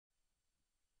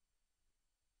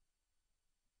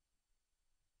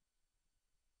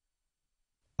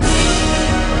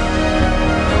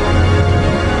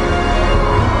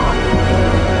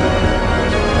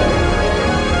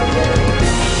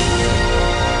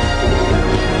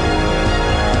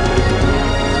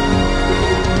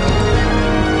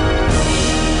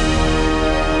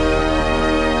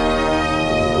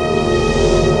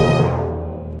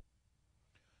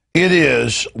It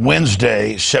is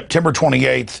Wednesday, September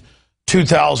 28th,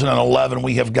 2011.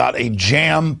 We have got a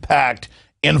jam-packed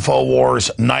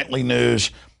Infowars Nightly news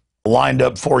lined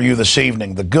up for you this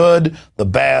evening. The good, the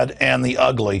bad, and the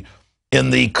ugly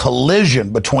in the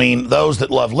collision between those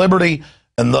that love liberty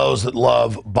and those that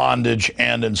love bondage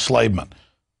and enslavement.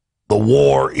 The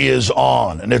war is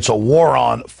on, and it's a war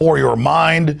on for your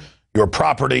mind, your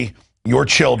property, your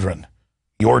children,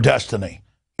 your destiny,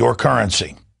 your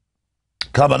currency.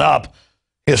 Coming up,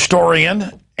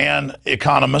 historian and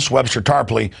economist Webster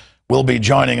Tarpley will be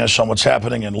joining us on what's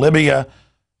happening in Libya,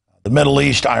 the Middle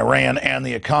East, Iran, and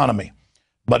the economy.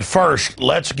 But first,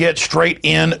 let's get straight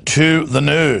into the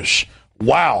news.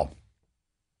 Wow.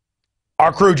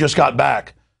 Our crew just got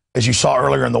back, as you saw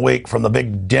earlier in the week, from the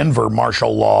big Denver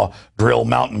martial law drill,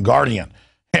 Mountain Guardian.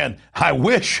 And I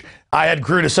wish I had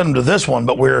crew to send them to this one,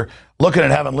 but we're looking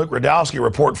at having Luke Radowski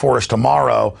report for us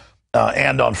tomorrow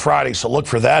and on Friday, so look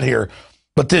for that here.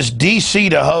 But this D.C.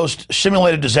 to host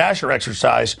simulated disaster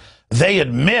exercise, they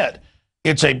admit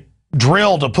it's a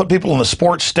drill to put people in the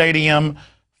sports stadium,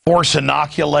 force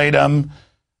inoculate them.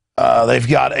 They've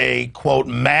got a, quote,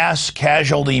 mass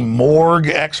casualty morgue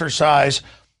exercise.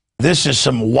 This is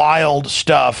some wild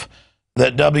stuff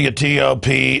that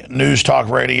WTOP, News Talk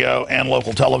Radio, and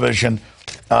local television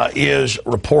is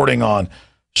reporting on.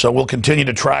 So we'll continue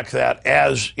to track that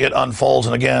as it unfolds.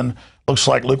 And again, looks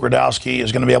like Luke Radowski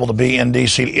is going to be able to be in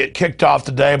D.C. It kicked off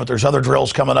today, but there's other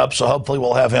drills coming up, so hopefully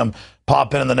we'll have him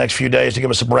pop in the next few days to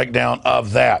give us a breakdown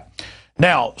of that.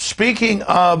 Now, speaking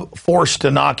of forced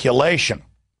inoculation,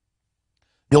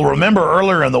 you'll remember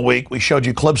earlier in the week we showed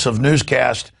you clips of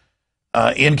newscasts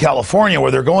in California where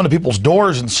they're going to people's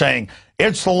doors and saying,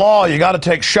 it's the law, you got to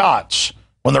take shots,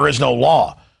 when there is no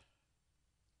law.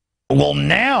 Well,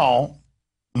 now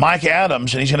Mike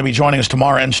Adams, and he's going to be joining us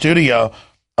tomorrow in studio,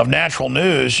 of Natural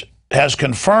News, has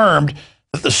confirmed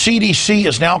that the CDC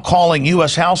is now calling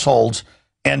U.S. households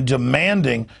and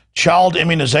demanding child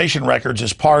immunization records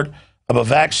as part of a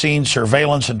vaccine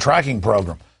surveillance and tracking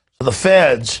program. So the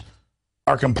feds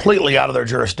are completely out of their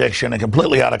jurisdiction and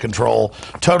completely out of control,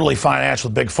 totally financed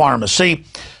with big pharma. See,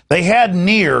 they had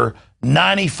near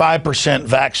 95%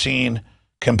 vaccine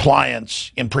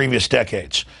compliance in previous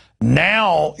decades.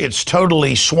 Now it's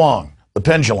totally swung, the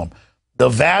pendulum. The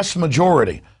vast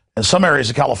majority, in some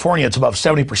areas of California, it's above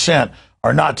 70%,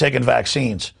 are not taking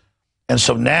vaccines. And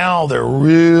so now they're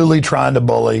really trying to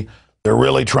bully, they're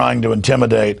really trying to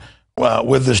intimidate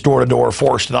with this door-to-door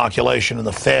forced inoculation and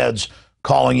the feds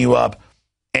calling you up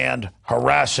and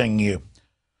harassing you.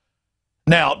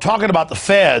 Now, talking about the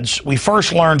feds, we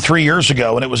first learned 3 years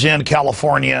ago, and it was in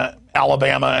California,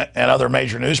 Alabama, and other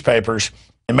major newspapers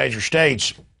in major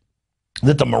states,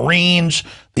 that the Marines,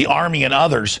 the Army, and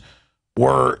others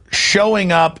were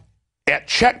showing up at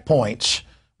checkpoints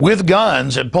with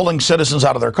guns and pulling citizens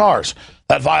out of their cars.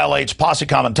 That violates posse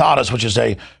comitatus, which is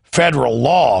a federal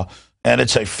law, and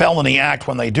it's a felony act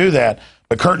when they do that.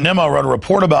 But Kurt Nimmo wrote a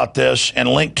report about this and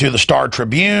linked to the Star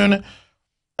Tribune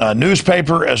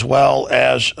newspaper, as well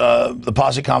as the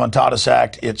Posse Comitatus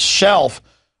Act itself.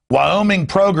 Wyoming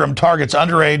program targets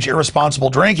underage irresponsible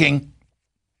drinking,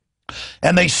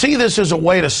 and they see this as a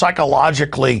way to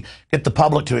psychologically get the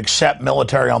public to accept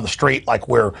military on the street, like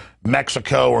we're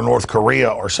Mexico or North Korea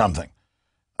or something,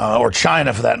 or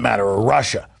China for that matter, or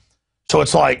Russia. So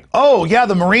it's like, oh, yeah,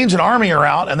 the Marines and Army are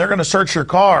out, and they're going to search your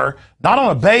car, not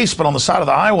on a base, but on the side of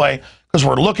the highway, because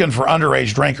we're looking for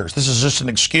underage drinkers. This is just an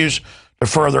excuse to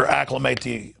further acclimate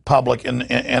the public, and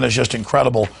it's just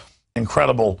incredible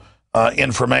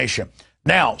information.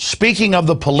 Now, speaking of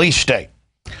the police state,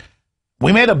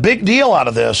 we made a big deal out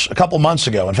of this a couple months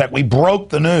ago. In fact, we broke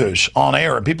the news on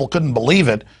air, and people couldn't believe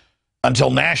it until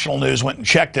National News went and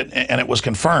checked it, and it was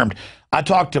confirmed. I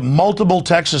talked to multiple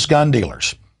Texas gun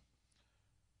dealers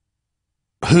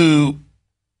who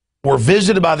were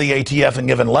visited by the ATF and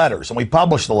given letters, and we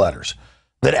published the letters,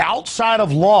 that outside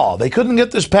of law, they couldn't get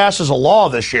this passed as a law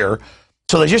this year,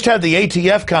 so they just had the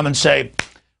ATF come and say,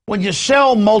 when you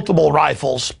sell multiple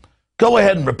rifles, go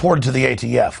ahead and report it to the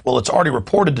ATF. Well, it's already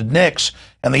reported to NICS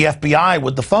and the FBI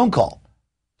with the phone call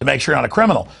to make sure you're not a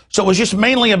criminal. So it was just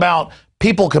mainly about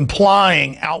people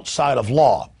complying outside of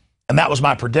law, and that was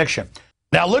my prediction.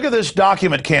 Now, look at this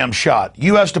document cam shot.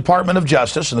 U.S. Department of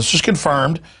Justice, and this is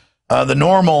confirmed, the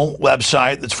normal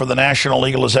website that's for the national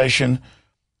legalization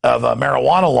of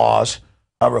marijuana laws,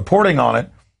 reporting on it.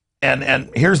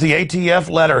 And here's the ATF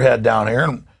letterhead down here,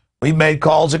 and we've made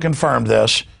calls that confirmed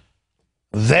this.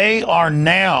 They are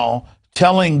now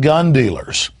telling gun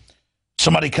dealers,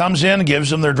 somebody comes in, gives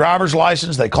them their driver's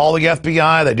license, they call the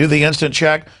FBI, they do the instant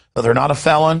check that they're not a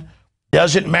felon.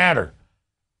 Doesn't matter.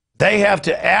 They have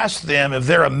to ask them if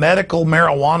they're a medical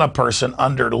marijuana person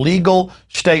under legal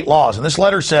state laws. And this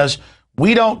letter says,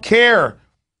 we don't care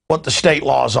what the state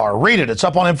laws are. Read it. It's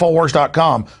up on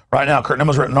Infowars.com right now. Kurt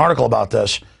Nimmo's written an article about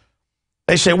this.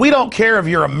 They say, we don't care if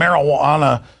you're a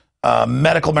medical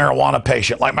marijuana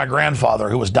patient, like my grandfather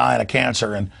who was dying of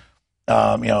cancer. And,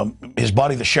 his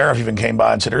buddy, the sheriff, even came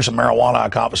by and said, here's some marijuana I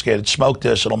confiscated. Smoke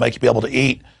this. It'll make you be able to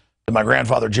eat. To my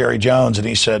grandfather, Jerry Jones. And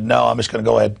he said, no, I'm just going to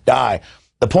go ahead and die.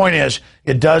 The point is,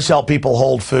 it does help people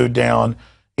hold food down.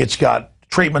 It's got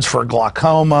treatments for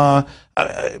glaucoma.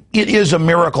 It is a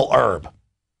miracle herb,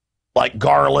 like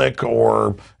garlic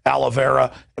or aloe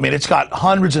vera. I mean, it's got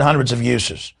hundreds and hundreds of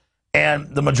uses.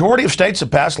 And the majority of states have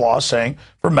passed laws saying,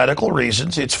 for medical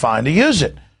reasons, it's fine to use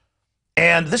it.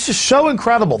 And this is so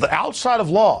incredible that outside of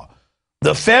law,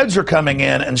 the feds are coming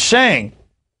in and saying,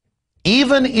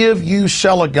 even if you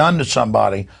sell a gun to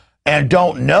somebody and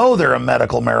don't know they're a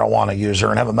medical marijuana user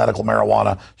and have a medical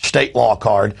marijuana state law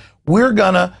card, we're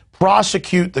going to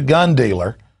prosecute the gun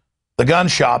dealer, the gun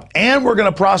shop, and we're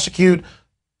going to prosecute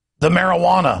the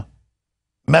medical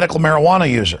marijuana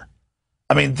user.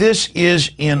 I mean, this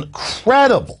is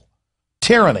incredible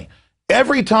tyranny.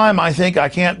 Every time I think I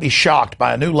can't be shocked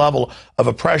by a new level of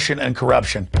oppression and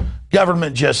corruption,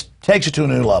 government just takes it to a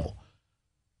new level.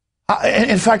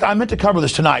 In fact, I meant to cover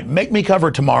this tonight. Make me cover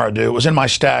it tomorrow, dude. It was in my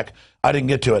stack. I didn't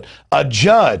get to it. A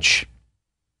judge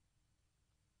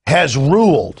has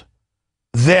ruled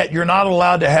that you're not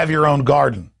allowed to have your own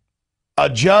garden. A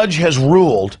judge has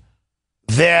ruled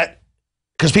that,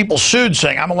 because people sued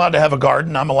saying, I'm allowed to have a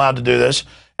garden, I'm allowed to do this,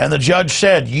 and the judge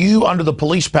said, you, under the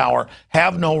police power,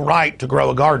 have no right to grow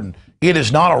a garden. It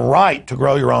is not a right to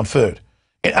grow your own food.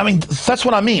 I mean, that's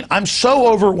what I mean. I'm so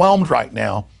overwhelmed right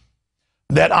now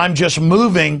that I'm just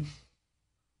moving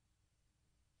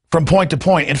from point to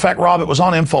point. In fact, Rob, it was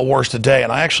on Infowars today,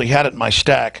 and I actually had it in my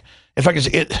stack. In fact,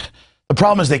 the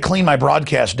problem is they clean my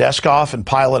broadcast desk off and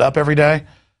pile it up every day.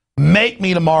 Make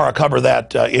me tomorrow cover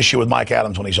that issue with Mike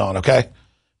Adams when he's on, okay?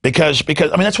 Because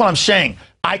I mean, that's what I'm saying.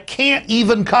 I can't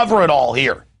even cover it all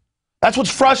here. That's what's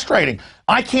frustrating.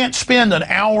 I can't spend an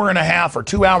hour and a half or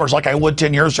 2 hours like I would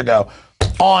 10 years ago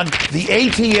on the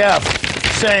ATF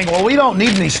saying, well, we don't need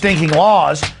any stinking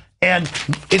laws. And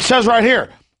it says right here,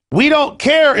 we don't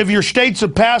care if your states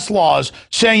have passed laws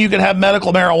saying you can have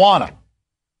medical marijuana.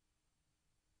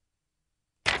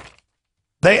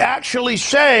 They actually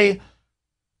say,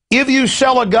 if you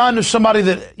sell a gun to somebody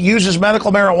that uses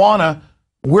medical marijuana,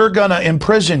 we're going to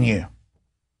imprison you.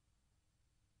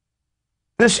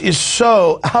 This is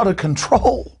so out of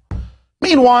control.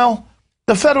 Meanwhile,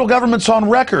 the federal government's on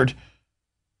record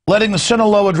letting the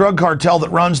Sinaloa drug cartel that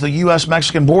runs the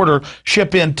U.S.-Mexican border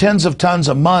ship in tens of tons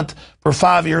a month for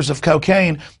 5 years of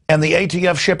cocaine, and the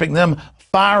ATF shipping them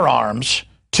firearms,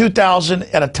 2,000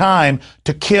 at a time,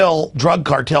 to kill drug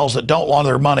cartels that don't launder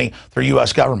their money through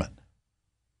U.S. government.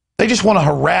 They just want to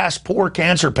harass poor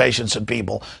cancer patients and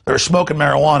people that are smoking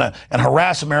marijuana and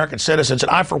harass American citizens.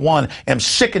 And I, for one, am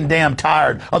sick and damn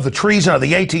tired of the treason of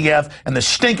the ATF and the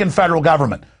stinking federal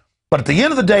government. But at the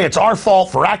end of the day, it's our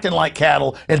fault for acting like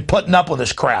cattle and putting up with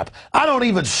this crap. I don't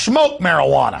even smoke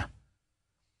marijuana.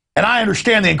 And I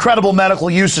understand the incredible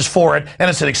medical uses for it, and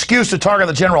it's an excuse to target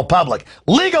the general public.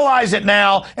 Legalize it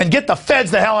now and get the feds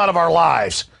the hell out of our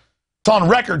lives. It's on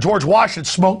record, George Washington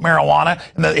smoked marijuana,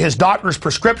 and his doctor's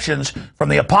prescriptions from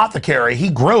the apothecary, he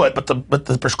grew it, but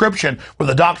the prescription where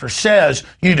the doctor says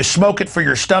you need to smoke it for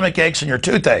your stomach aches and your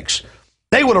toothaches.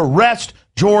 They would arrest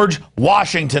George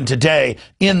Washington today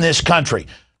in this country.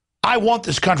 I want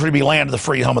this country to be land of the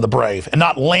free, home of the brave, and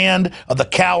not land of the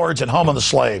cowards and home of the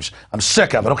slaves. I'm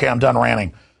sick of it. Okay, I'm done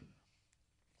ranting.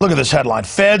 Look at this headline.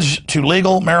 Feds to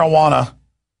legal marijuana.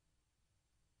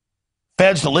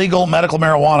 Feds to legal medical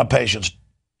marijuana patients.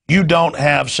 You don't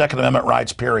have Second Amendment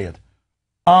rights, period.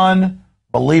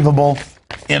 Unbelievable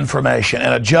information.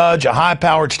 And a judge, a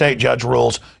high-powered state judge,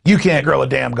 rules you can't grow a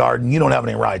damn garden. You don't have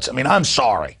any rights. I mean, I'm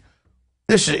sorry.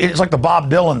 It's like the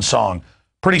Bob Dylan song.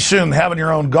 Pretty soon, having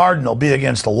your own garden will be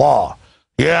against the law.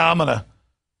 Yeah, I'm going to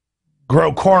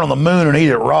grow corn on the moon and eat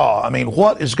it raw. I mean,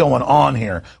 what is going on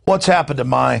here? What's happened to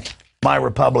my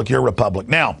republic, your republic?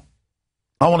 Now,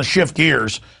 I want to shift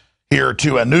gears here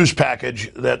to a news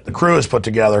package that the crew has put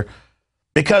together,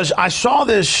 because I saw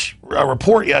this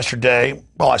report yesterday.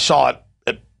 Well, I saw it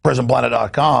at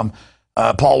prisonplanet.com.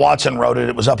 Paul Watson wrote it.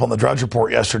 It was up on the Drudge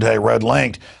Report yesterday, red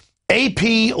linked. AP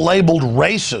labeled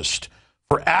racist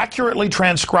for accurately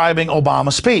transcribing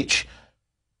Obama's speech.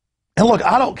 And look,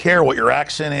 I don't care what your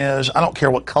accent is. I don't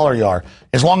care what color you are.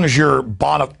 As long as you're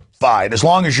bona fide, as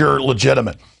long as you're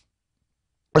legitimate,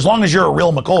 as long as you're a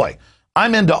real McCoy.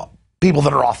 I'm into people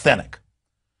that are authentic.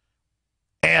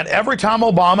 And every time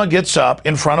Obama gets up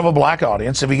in front of a black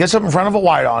audience, if he gets up in front of a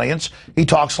white audience, he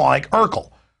talks like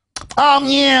Urkel.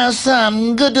 Yes,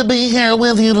 good to be here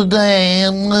with you today.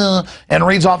 And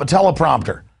reads off a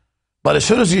teleprompter. But as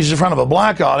soon as he's in front of a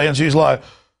black audience, he's like,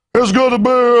 it's good to be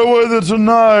here with you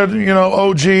tonight, you know,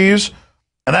 OGs.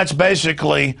 And that's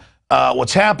basically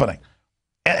what's happening.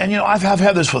 And, you know, I've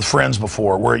had this with friends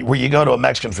before, where you go to a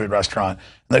Mexican food restaurant,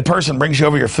 and the person brings you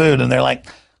over your food, and they're like,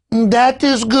 that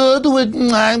is good.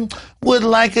 I would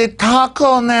like a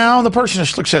taco now. And the person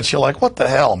just looks at you like, what the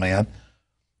hell, man?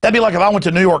 That'd be like if I went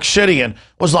to New York City and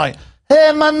was like,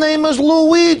 hey, my name is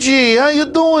Luigi. How you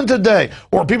doing today?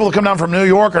 Or people that come down from New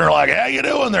York and are like, how you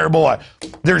doing there, boy?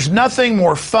 There's nothing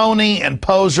more phony and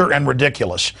poser and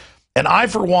ridiculous. And I,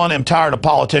 for one, am tired of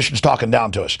politicians talking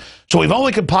down to us. So we've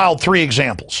only compiled 3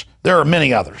 examples. There are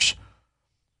many others.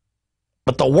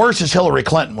 But the worst is Hillary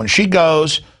Clinton. When she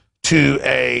goes to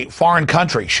a foreign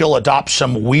country, she'll adopt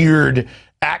some weird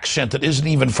accent that isn't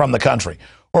even from the country.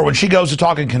 Or when she goes to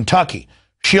talk in Kentucky,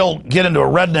 she'll get into a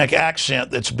redneck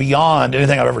accent that's beyond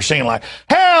anything I've ever seen. Like,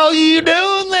 how you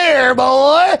doing there,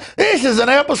 boy? This is an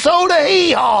episode of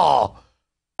Hee-Haw.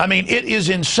 I mean, it is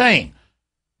insane.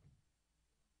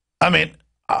 I mean,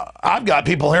 I've got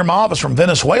people here in my office from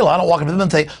Venezuela. I don't walk up to them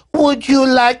and say, would you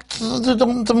like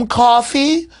some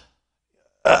coffee?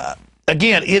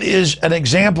 Again, it is an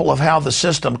example of how the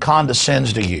system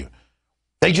condescends to you.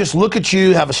 They just look at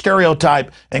you, have a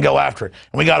stereotype, and go after it.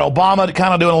 And we got Obama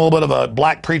kind of doing a little bit of a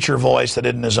black preacher voice that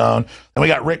isn't his own. And we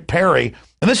got Rick Perry,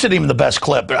 and this isn't even the best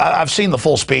clip, but I've seen the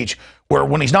full speech, where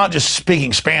when he's not just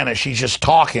speaking Spanish, he's just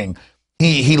talking.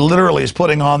 He literally is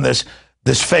putting on this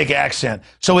fake accent.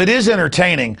 So it is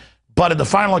entertaining, but in the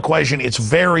final equation, it's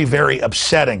very, very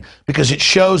upsetting, because it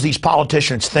shows these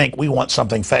politicians think we want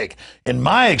something fake. In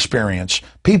my experience,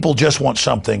 people just want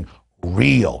something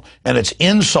real, and it's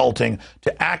insulting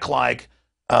to act like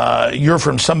you're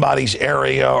from somebody's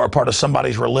area or part of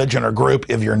somebody's religion or group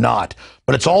if you're not.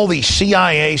 But it's all these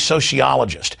CIA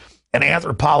sociologists and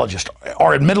anthropologists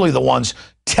are admittedly the ones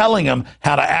telling them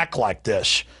how to act like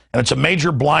this. And it's a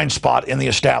major blind spot in the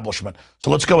establishment. So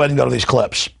let's go ahead and go to these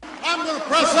clips. I'm going to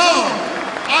press on.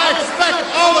 I expect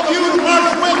all of you to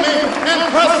march with me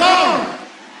and press on.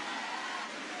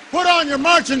 Put on your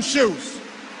marching shoes.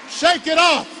 Shake it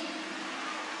off.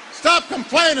 Stop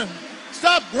complaining.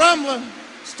 Stop grumbling.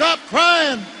 Stop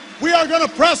crying. We are going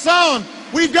to press on.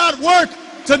 We've got work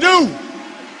to do.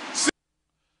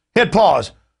 Hit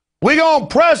pause. We going to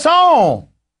press on.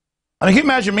 I mean, can you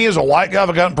imagine me as a white guy if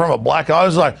I got in front of a black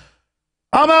audience like,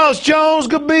 I'm Alex Jones,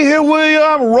 good to be here with you.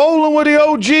 I'm rolling with the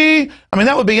OG. I mean,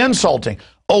 that would be insulting.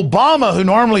 Obama, who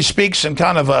normally speaks in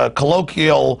kind of a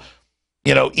colloquial,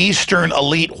 you know, Eastern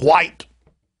elite white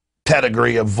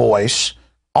pedigree of voice,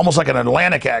 almost like an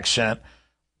Atlantic accent,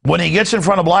 when he gets in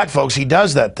front of black folks, he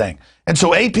does that thing. And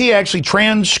so AP actually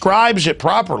transcribes it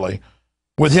properly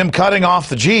with him cutting off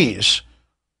the G's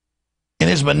in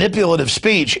his manipulative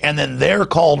speech, and then they're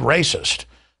called racist.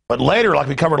 But later, like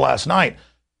we covered last night,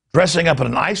 dressing up in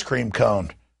an ice cream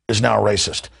cone is now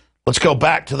racist. Let's go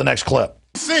back to the next clip.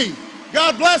 See,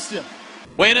 God bless you.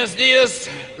 Buenos dias,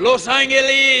 Los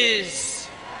Angeles.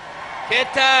 ¿Qué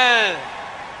tal?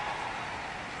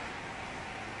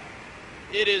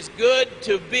 It is good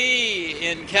to be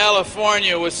in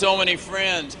California with so many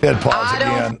friends. Hit pause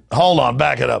again. Hold on,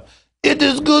 back it up. It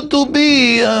is good to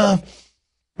be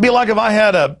like if I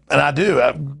had and I do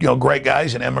have, you know, great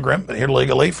guys, an immigrant, but here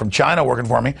legally from China working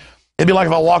for me. It'd be like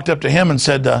if I walked up to him and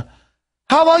said,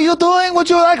 how are you doing? Would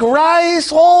you like rice?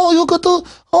 Oh, you could do,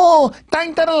 oh,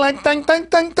 tang, tang, tang, tang,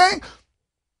 tang, tang.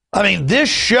 I mean, this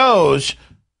shows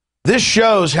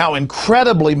how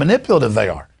incredibly manipulative they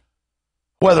are.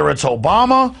 Whether it's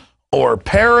Obama or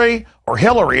Perry or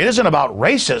Hillary, it isn't about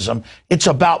racism. It's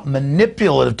about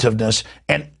manipulativeness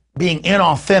and being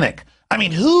inauthentic. I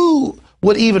mean, who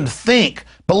would even think,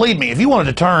 believe me, if you wanted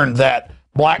to turn that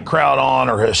black crowd on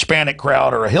or a Hispanic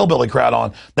crowd or a hillbilly crowd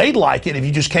on, they'd like it if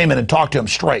you just came in and talked to them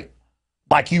straight,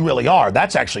 like you really are.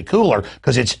 That's actually cooler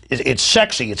because it's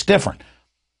sexy, it's different.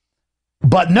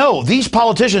 But no, these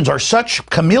politicians are such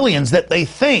chameleons that they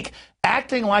think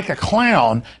acting like a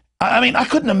clown. I mean, I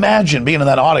couldn't imagine being in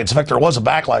that audience. In fact, there was a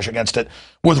backlash against it,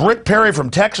 with Rick Perry from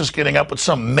Texas getting up with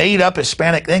some made-up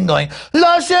Hispanic thing going,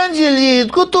 Los Angeles,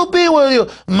 good to be with you.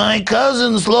 My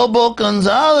cousin Slobo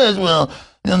Gonzalez will,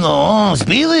 you know,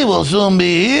 Speedy will soon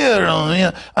be here.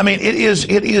 I mean,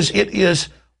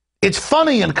 it's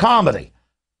funny in comedy.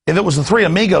 If it was the Three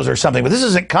Amigos or something, but this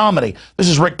isn't comedy. This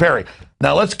is Rick Perry.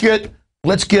 Now let's get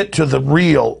to the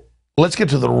real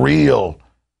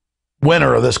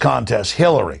winner of this contest,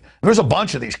 Hillary. There's a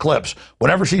bunch of these clips.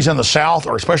 Whenever she's in the South,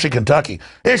 or especially Kentucky,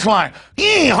 it's like,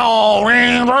 yee-haw,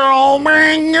 I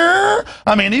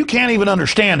mean, you can't even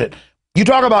understand it. You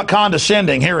talk about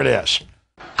condescending, here it is.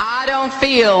 I don't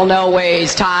feel no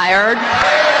ways tired.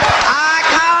 I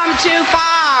come too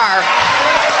far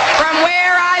from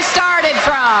where I started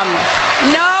from.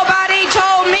 Nobody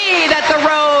told me that the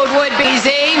road would be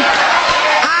easy.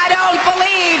 I don't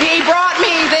believe he brought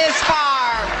me this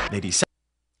far.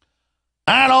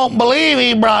 I don't believe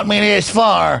he brought me this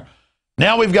far.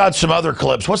 Now we've got some other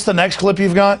clips. What's the next clip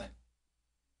you've got?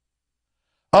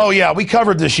 Oh, yeah, we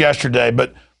covered this yesterday,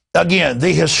 but again,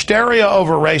 the hysteria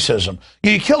over racism.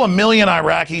 You kill 1 million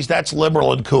Iraqis, that's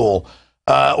liberal and cool.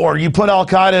 Or you put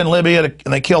Al-Qaeda in Libya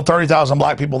and they kill 30,000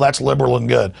 black people, that's liberal and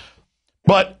good.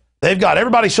 But they've got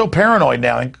everybody so paranoid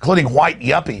now, including white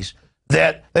yuppies,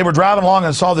 that they were driving along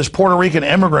and saw this Puerto Rican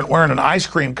immigrant wearing an ice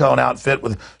cream cone outfit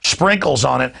with sprinkles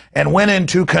on it and went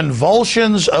into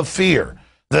convulsions of fear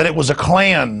that it was a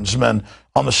Klansman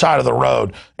on the side of the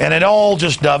road. And it all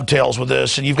just dovetails with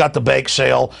this. And you've got the bake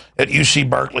sale at UC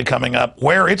Berkeley coming up,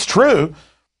 where it's true.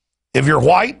 If you're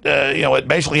white, it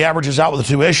basically averages out with the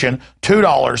tuition,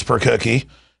 $2 per cookie.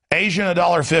 Asian,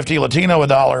 $1.50. Latino,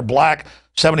 $1. Black,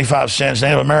 75 cents.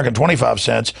 Native American, 25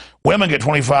 cents. Women get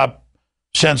 25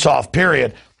 cents off,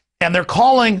 period. And they're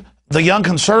calling the young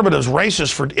conservatives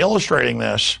racist for illustrating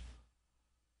this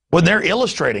when they're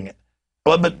illustrating it.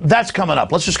 But that's coming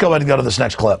up. Let's just go ahead and go to this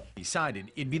next clip.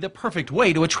 Decided it'd be the perfect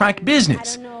way to attract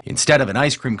business. Instead of an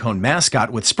ice cream cone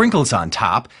mascot with sprinkles on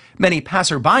top, many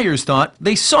passerbyers thought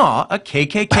they saw a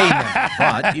KKK member,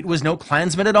 but it was no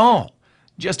Klansman at all.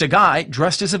 Just a guy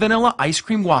dressed as a vanilla ice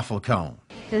cream waffle cone.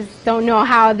 Just don't know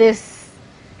how this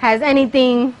has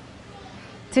anything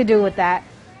to do with that.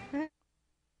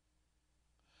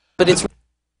 But it's...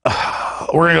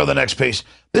 We're going to go to the next piece.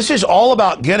 This is all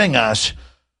about getting us...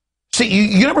 See,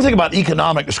 you never think about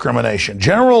economic discrimination.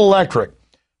 General Electric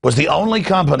was the only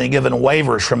company given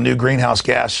waivers from new greenhouse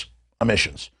gas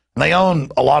emissions. And they own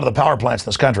a lot of the power plants in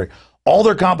this country. All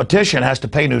their competition has to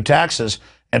pay new taxes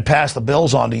and pass the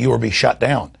bills on to you or be shut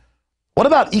down. What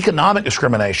about economic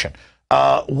discrimination?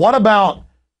 What about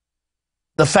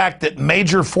the fact that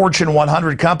major Fortune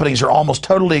 100 companies are almost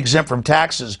totally exempt from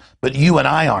taxes, but you and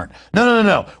I aren't?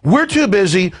 No. We're too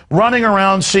busy running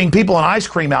around seeing people in ice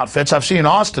cream outfits. I've seen in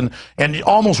Austin, and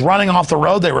almost running off the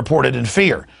road, they reported, in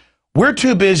fear. We're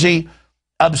too busy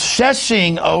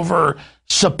obsessing over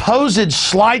supposed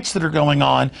slights that are going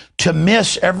on to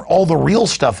miss all the real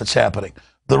stuff that's happening,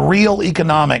 the real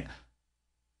economic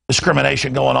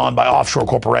discrimination going on by offshore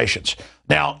corporations.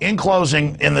 Now, in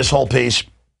closing, in this whole piece,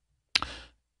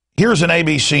 here's an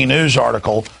ABC News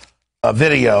article, a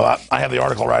video. I have the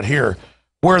article right here,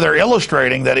 where they're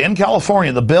illustrating that in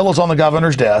California, the bill is on the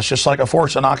governor's desk, just like a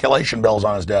forced inoculation bill is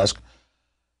on his desk,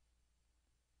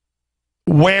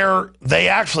 where they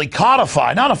actually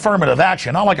codify, not affirmative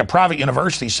action, not like a private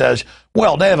university says,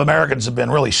 well, Native Americans have been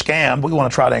really scammed. We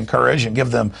want to try to encourage and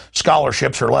give them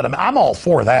scholarships or let them. I'm all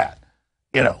for that.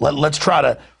 Let's try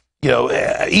to,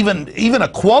 even a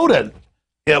quota.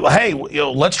 Hey,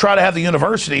 let's try to have the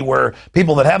university where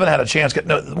people that haven't had a chance get.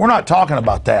 No, we're not talking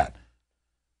about that.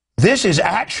 This is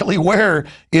actually where,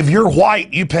 if you're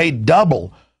white, you pay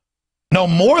double, no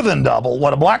more than double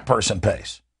what a black person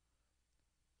pays.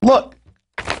 Look,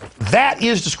 that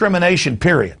is discrimination,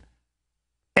 period.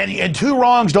 And two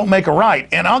wrongs don't make a right.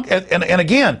 And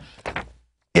again,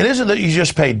 it isn't that you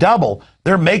just pay double.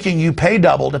 They're making you pay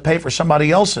double to pay for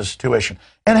somebody else's tuition.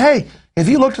 And hey, if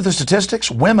you looked at the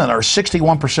statistics, women are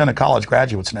 61% of college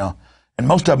graduates now, and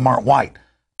most of them aren't white.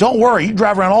 Don't worry, you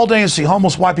drive around all day and see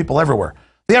homeless white people everywhere.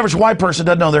 The average white person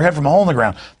doesn't know their head from a hole in the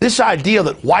ground. This idea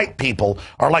that white people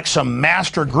are like some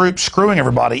master group screwing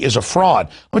everybody is a fraud.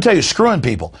 Let me tell you, screwing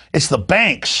people. It's the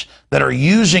banks that are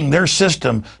using their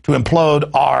system to implode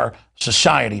our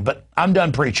society. But I'm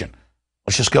done preaching.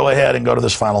 Let's just go ahead and go to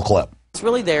this final clip. It's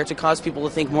really there to cause people to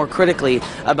think more critically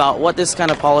about what this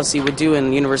kind of policy would do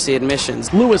in university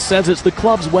admissions. Lewis says it's the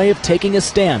club's way of taking a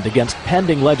stand against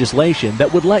pending legislation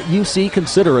that would let UC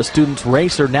consider a student's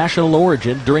race or national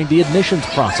origin during the admissions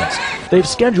process. They've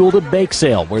scheduled a bake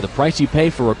sale where the price you pay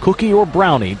for a cookie or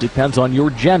brownie depends on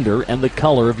your gender and the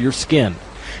color of your skin.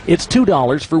 It's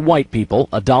 $2 for white people,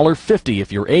 $1.50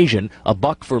 if you're Asian,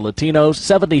 $1 for Latinos,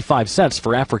 75 cents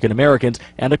for African Americans,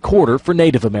 and $0.25 for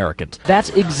Native Americans.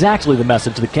 That's exactly the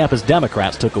message the campus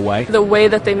Democrats took away. The way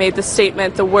that they made the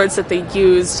statement, the words that they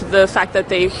used, the fact that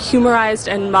they humorized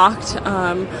and mocked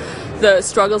the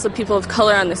struggles of people of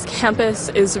color on this campus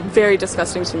is very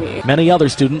disgusting to me. Many other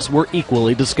students were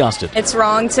equally disgusted. It's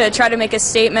wrong to try to make a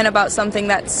statement about something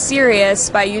that's serious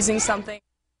by using something.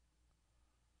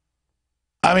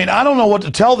 I mean, I don't know what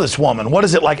to tell this woman. What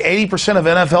is it, like 80% of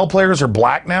NFL players are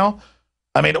black now?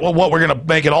 I mean, what, we're going to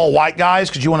make it all white guys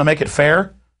because you want to make it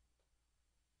fair?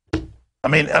 I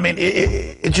mean,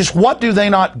 it just, what do they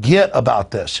not get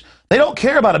about this? They don't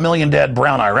care about 1 million dead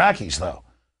brown Iraqis, though.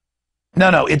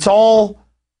 No, it's all,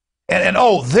 and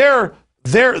oh, they're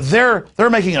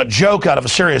making a joke out of a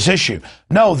serious issue.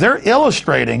 No, they're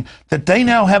illustrating that they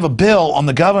now have a bill on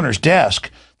the governor's desk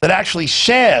that actually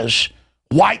says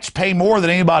whites pay more than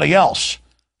anybody else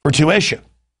for tuition.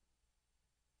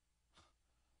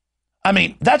 I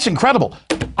mean, that's incredible.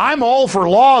 I'm all for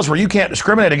laws where you can't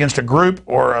discriminate against a group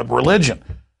or a religion.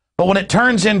 But when it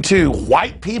turns into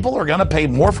white people are going to pay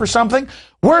more for something,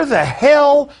 where the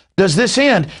hell does this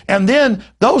end? And then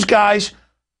those guys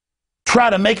try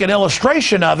to make an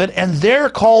illustration of it, and they're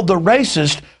called the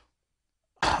racist.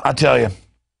 I tell you,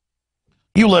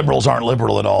 you liberals aren't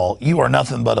liberal at all. You are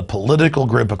nothing but a political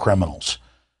group of criminals.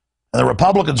 And the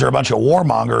Republicans are a bunch of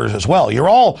warmongers as well. You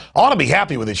all ought to be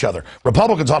happy with each other.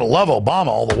 Republicans ought to love Obama,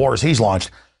 all the wars he's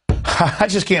launched. I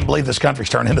just can't believe this country's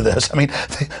turned into this. I mean,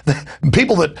 the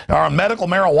people that are on medical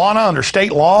marijuana under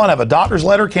state law and have a doctor's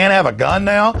letter can't have a gun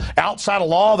now. Outside of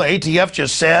law, the ATF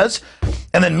just says.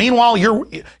 And then meanwhile,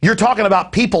 you're talking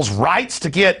about people's rights to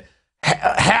get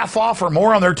half off or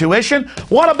more on their tuition.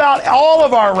 What about all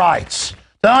of our rights?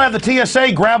 To not have the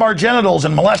TSA grab our genitals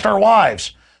and molest our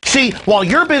wives. See, while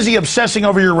you're busy obsessing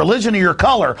over your religion or your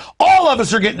color, all of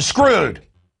us are getting screwed.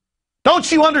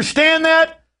 Don't you understand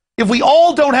that? If we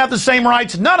all don't have the same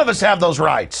rights, none of us have those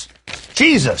rights.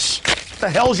 Jesus, what the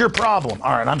hell's your problem?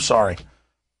 All right, I'm sorry.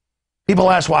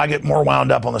 People ask why I get more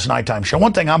wound up on this nighttime show.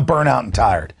 One thing, I'm burnt out and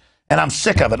tired, and I'm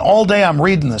sick of it. All day I'm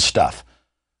reading this stuff.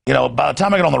 You know, by the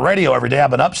time I get on the radio every day,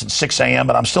 I've been up since 6 a.m.,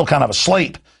 but I'm still kind of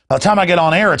asleep. By the time I get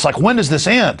on air, it's like, when does this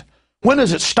end? When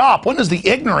does it stop? When does the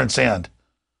ignorance end?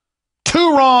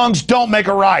 2 wrongs don't make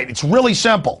a right. It's really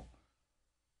simple.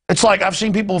 It's like I've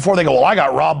seen people before, they go, well, I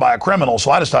got robbed by a criminal,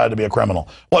 so I decided to be a criminal.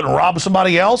 What, and rob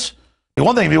somebody else?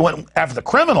 One thing if you went after the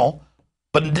criminal,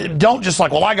 but don't just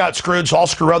like, well, I got screwed, so I'll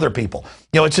screw other people.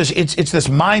 You know, it's this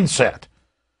mindset.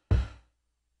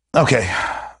 Okay.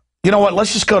 You know what?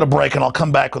 Let's just go to break, and I'll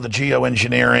come back with the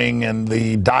geoengineering and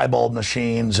the dye bulb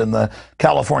machines and the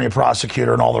California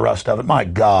prosecutor and all the rest of it. My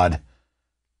God.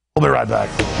 We'll be right back.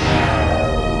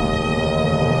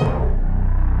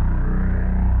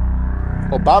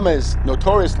 Obama is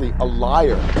notoriously a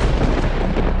liar.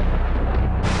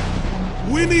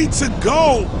 We need to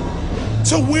go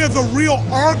to where the real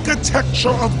architecture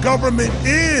of government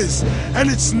is, and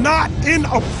it's not in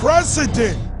a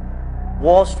president.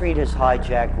 Wall Street has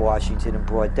hijacked Washington in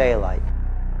broad daylight.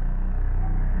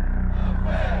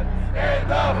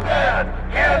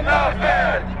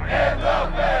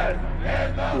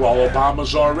 Well,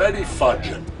 Obama's already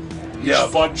fudging. He's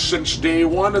fudged since day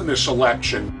one in this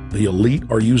election. The elite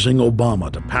are using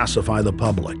Obama to pacify the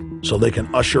public so they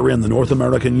can usher in the North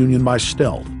American Union by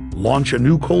stealth, launch a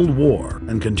new Cold War,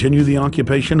 and continue the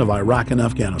occupation of Iraq and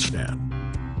Afghanistan.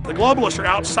 The globalists are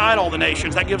outside all the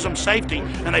nations. That gives them safety,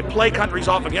 and they play countries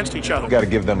off against each other. We've got to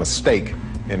give them a stake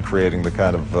in creating the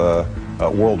kind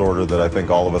of world order that I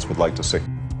think all of us would like to see.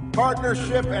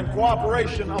 Partnership and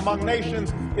cooperation among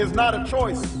nations is not a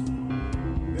choice.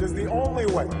 It is the only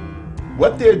way.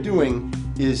 What they're doing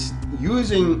is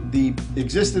using the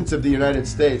existence of the United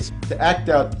States to act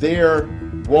out their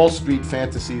Wall Street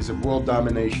fantasies of world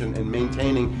domination and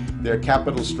maintaining their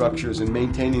capital structures and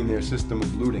maintaining their system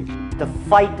of looting. The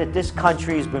fight that this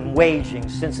country has been waging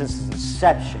since its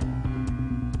inception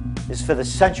is for the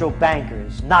central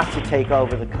bankers not to take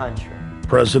over the country.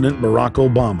 President Barack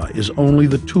Obama is only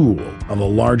the tool of a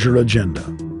larger agenda.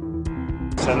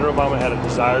 Senator Obama had a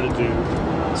desire to do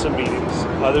some meetings.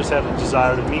 Others have a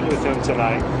desire to meet with him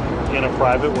tonight in a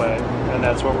private way, and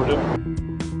that's what we're doing.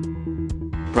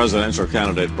 Presidential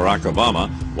candidate Barack Obama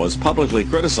was publicly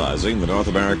criticizing the North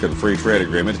American Free Trade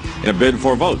Agreement in a bid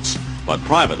for votes, but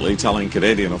privately telling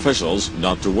Canadian officials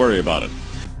not to worry about it.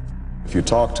 If you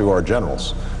talk to our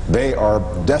generals, they are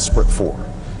desperate for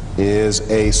is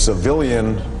a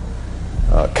civilian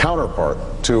counterpart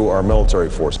to our military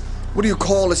force. What do you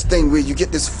call this thing where you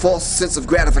get this false sense of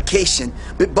gratification,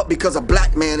 but because a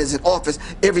black man is in office,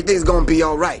 everything's gonna be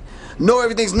all right? No,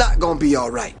 everything's not gonna be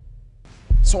all right.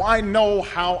 So I know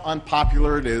how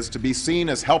unpopular it is to be seen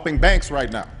as helping banks right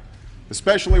now,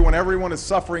 especially when everyone is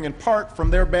suffering in part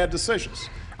from their bad decisions.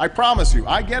 I promise you,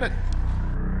 I get it.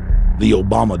 The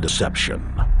Obama deception.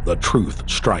 The truth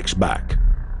strikes back.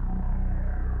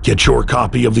 Get your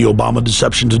copy of The Obama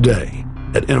Deception today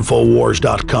at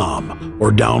Infowars.com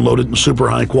or download it in super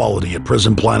high quality at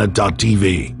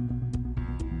PrisonPlanet.tv.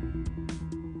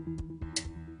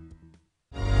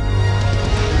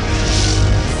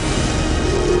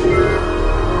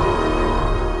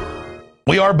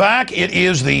 We are back. It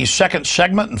is the second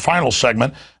segment and final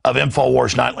segment of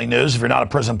Infowars Nightly News. If you're not a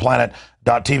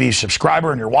PrisonPlanet.tv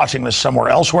subscriber and you're watching this somewhere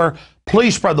elsewhere,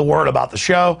 please spread the word about the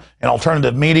show and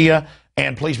alternative media,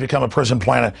 and please become a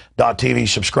PrisonPlanet.tv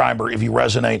subscriber if you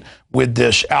resonate with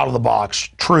this out-of-the-box,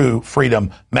 true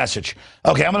freedom message.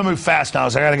 Okay, I'm going to move fast now,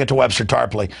 because I got to get to Webster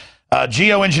Tarpley.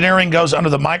 Geoengineering goes under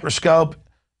the microscope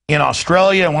in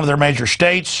Australia, in one of their major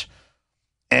states.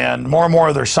 And more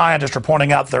of their scientists are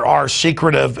pointing out there are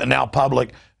secretive and now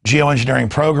public geoengineering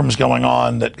programs going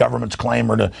on that governments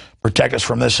claim are to protect us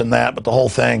from this and that. But the whole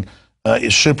thing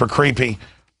is super creepy.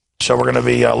 So we're going to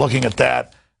be looking at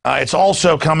that. It's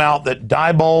also come out that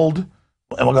Diebold,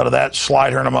 and we'll go to that slide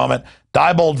here in a moment,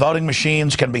 Diebold voting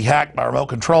machines can be hacked by remote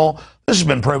control. This has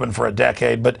been proven for a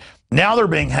decade, but now they're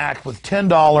being hacked with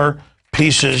 $10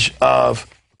 pieces of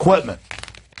equipment.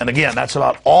 And again, that's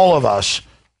about all of us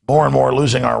more and more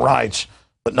losing our rights,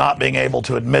 but not being able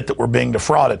to admit that we're being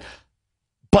defrauded.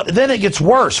 But then it gets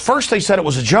worse. First they said it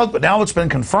was a joke, but now it's been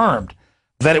confirmed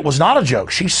that it was not a joke.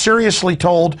 She seriously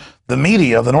told the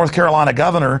media, the North Carolina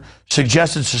governor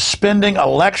suggested suspending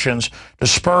elections to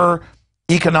spur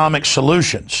economic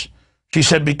solutions. She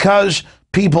said because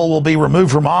people will be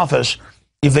removed from office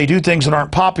if they do things that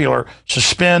aren't popular,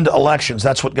 suspend elections.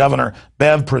 That's what Governor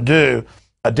Bev Perdue,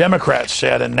 a Democrat,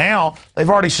 said. And now they've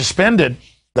already suspended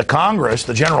the Congress,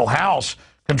 the General House,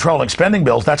 controlling spending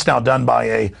bills. That's now done by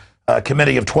a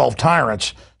committee of 12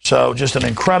 tyrants. So just an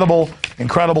incredible,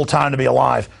 incredible time to be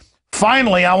alive.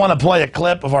 Finally, I want to play a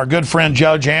clip of our good friend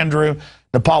Judge Andrew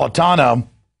Napolitano.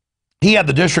 He had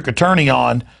the district attorney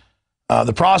on,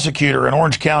 the prosecutor in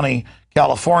Orange County,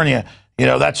 California. You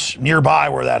know, that's nearby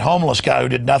where that homeless guy who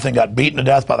did nothing got beaten to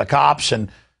death by the cops. And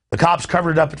the cops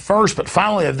covered it up at first, but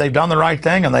finally they've done the right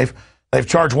thing, and they've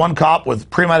charged one cop with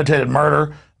premeditated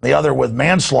murder, the other with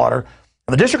manslaughter.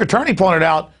 And the district attorney pointed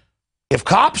out, if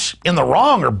cops in the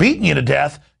wrong are beating you to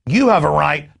death, you have a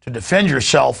right to defend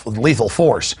yourself with lethal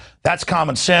force. That's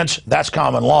common sense, that's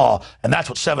common law, and that's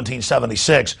what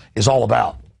 1776 is all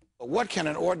about. What can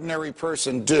an ordinary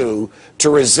person do to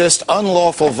resist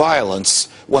unlawful violence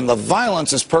when the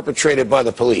violence is perpetrated by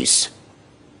the police?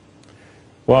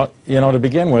 Well, you know, to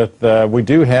begin with, we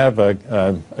do have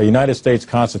a United States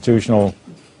constitutional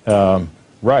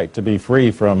right to be free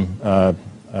from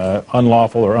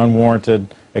unlawful or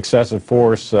unwarranted excessive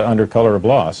force under color of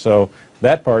law. So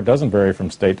that part doesn't vary from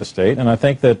state to state. And I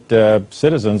think that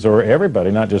citizens, or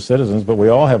everybody, not just citizens, but we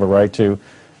all have a right to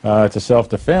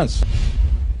self-defense.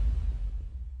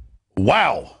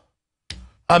 Wow.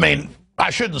 I mean, I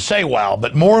shouldn't say wow,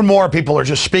 but more and more people are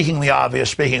just speaking the obvious,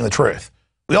 speaking the truth.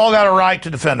 We all got a right to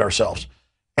defend ourselves.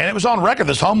 And it was on record,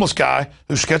 this homeless guy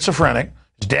who's schizophrenic,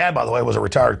 his dad, by the way, was a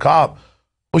retired cop,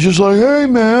 was just like, hey,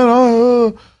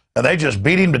 man, and they just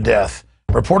beat him to death.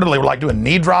 Reportedly were like doing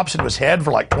knee drops into his head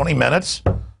for like 20 minutes.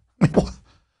 I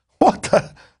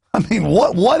mean,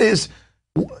 what is,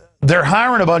 they're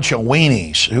hiring a bunch of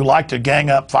weenies who like to gang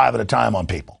up 5 at a time on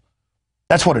people.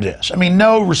 That's what it is. I mean,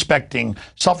 no respecting,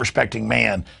 self-respecting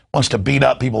man wants to beat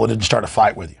up people that didn't start a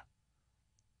fight with you.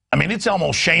 I mean, it's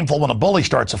almost shameful when a bully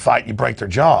starts a fight and you break their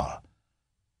jaw.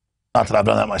 Not that I've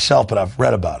done that myself, but I've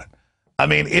read about it. I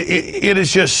mean, it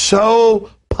is just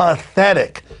so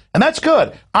pathetic. And that's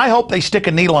good. I hope they stick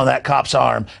a needle on that cop's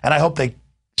arm, and I hope they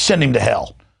send him to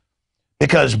hell.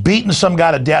 Because beating some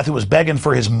guy to death who was begging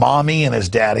for his mommy and his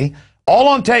daddy, all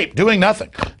on tape, doing nothing.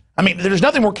 I mean, there's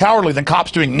nothing more cowardly than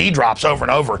cops doing knee drops over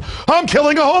and over. I'm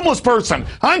killing a homeless person.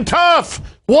 I'm tough.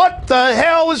 What the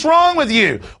hell is wrong with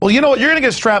you? Well, you know what? You're going to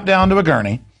get strapped down to a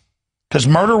gurney because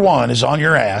murder one is on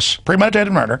your ass,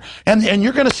 premeditated murder, and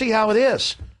you're going to see how it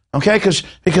is. Okay,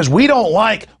 because we don't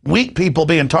like weak people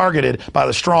being targeted by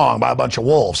the strong, by a bunch of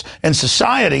wolves. And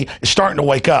society is starting to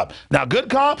wake up. Now, good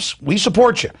cops, we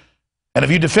support you. And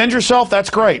if you defend yourself, that's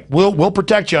great. We'll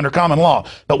protect you under common law.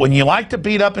 But when you like to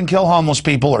beat up and kill homeless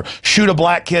people or shoot a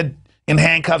black kid in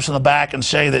handcuffs in the back and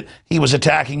say that he was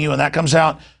attacking you and that comes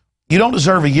out, you don't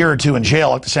deserve a year or 2 in jail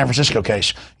like the San Francisco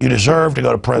case. You deserve to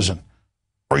go to prison.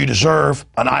 Or you deserve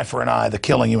an eye for an eye, the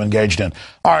killing you engaged in.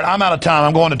 All right, I'm out of time.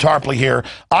 I'm going to Tarpley here.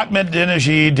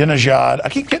 Ahmadinejad.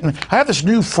 I have this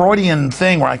new Freudian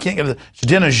thing where I can't get it. It's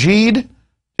Dinajad,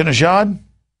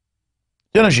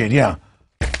 yeah.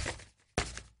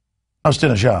 How's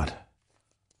Dinajad?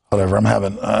 Whatever, I'm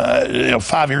having,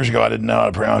 5 years ago I didn't know how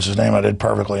to pronounce his name. I did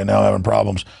perfectly, and now I'm having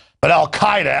problems. But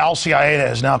Al-Qaeda, Al-Qaeda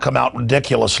has now come out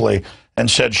ridiculously and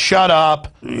said, shut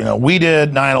up, we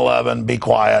did 9/11, be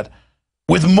quiet.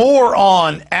 With more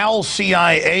on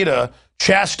Al-Qaeda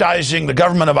chastising the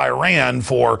government of Iran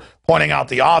for pointing out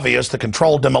the obvious, the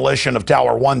controlled demolition of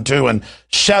Tower 1, 2, and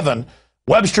 7,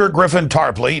 Webster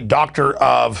Tarpley, doctor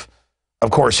of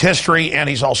course, history, and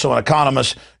he's also an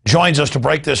economist, joins us to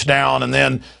break this down, and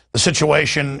then the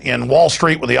situation in Wall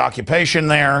Street with the occupation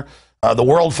there, the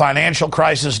world financial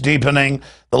crisis deepening,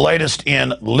 the latest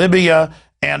in Libya,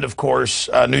 and, of course,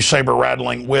 new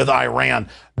saber-rattling with Iran.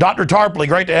 Dr. Tarpley,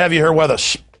 great to have you here with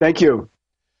us. Thank you.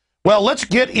 Well, let's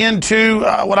get into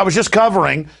what I was just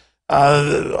covering.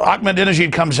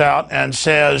 Ahmadinejad comes out and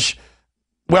says,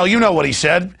 well, you know what he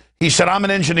said. He said, I'm an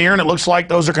engineer, and it looks like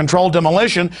those are controlled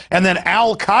demolition. And then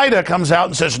Al-Qaeda comes out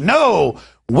and says, no,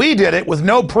 we did it, with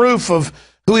no proof of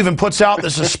who even puts out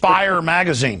this Aspire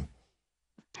magazine.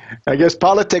 I guess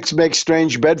politics makes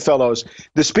strange bedfellows.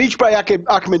 The speech by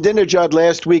Ahmadinejad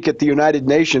last week at the United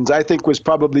Nations, I think, was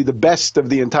probably the best of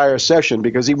the entire session,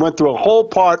 because he went through a whole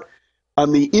part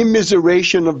on the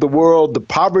immiseration of the world, the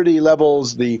poverty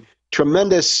levels, the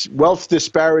tremendous wealth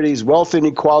disparities, wealth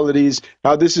inequalities,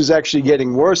 how this is actually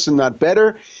getting worse and not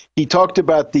better. He talked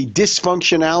about the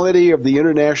dysfunctionality of the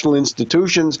international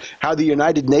institutions, how the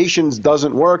United Nations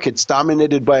doesn't work. It's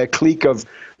dominated by a clique of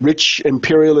rich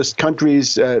imperialist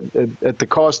countries at the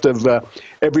cost of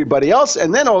everybody else.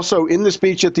 And then also in the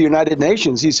speech at the United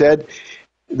Nations, he said,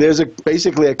 there's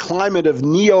basically a climate of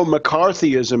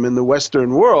neo-McCarthyism in the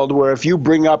Western world, where if you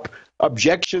bring up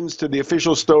objections to the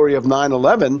official story of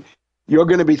 9/11, you're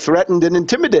going to be threatened and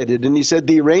intimidated. And he said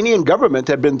the Iranian government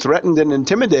had been threatened and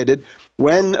intimidated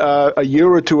when a year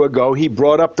or two ago he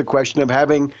brought up the question of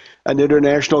having an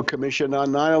international commission on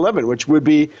 9/11, which would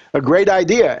be a great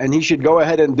idea, and he should go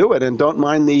ahead and do it and don't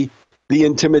mind the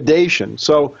intimidation.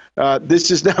 So this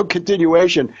is now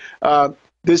continuation.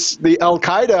 The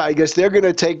Al-Qaeda, I guess they're going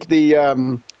to take the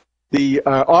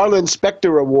Arlen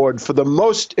Specter Award for the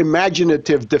most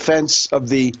imaginative defense of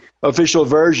the official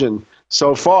version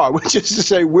so far, which is to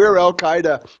say we're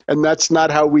Al-Qaeda and that's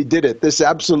not how we did it. This is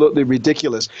absolutely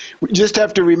ridiculous. We just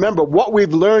have to remember what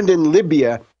we've learned in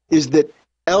Libya is that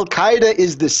Al-Qaeda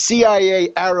is the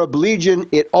CIA Arab Legion.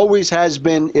 It always has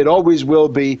been, it always will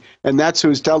be, and that's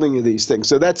who's telling you these things.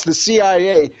 So that's the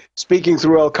CIA speaking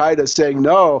through Al-Qaeda saying,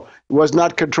 no, it was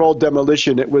not controlled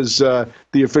demolition. It was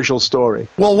the official story.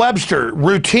 Well, Webster,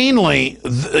 routinely,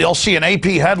 you'll see an AP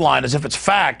headline as if it's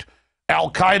fact.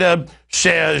 Al-Qaeda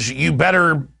says you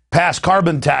better pass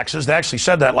carbon taxes. They actually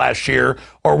said that last year,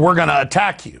 or we're going to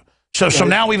attack you. So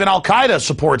now even Al-Qaeda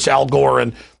supports Al Gore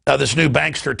and this new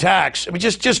bankster tax. I mean,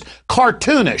 just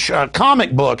cartoonish,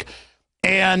 comic book.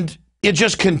 And it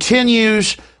just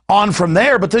continues on from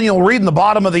there. But then you'll read in the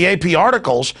bottom of the AP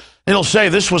articles, it'll say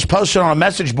this was posted on a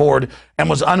message board and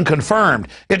was unconfirmed.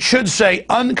 It should say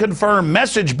unconfirmed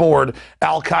message board,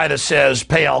 Al-Qaeda says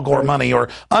pay Al Gore money, or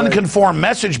unconfirmed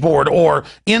message board, or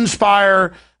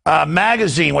Inspire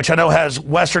magazine, which I know has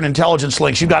Western intelligence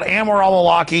links. You've got Anwar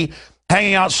al-Awlaki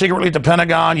hanging out secretly at the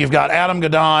Pentagon. You've got Adam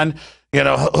Gadon,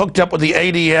 hooked up with the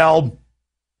ADL,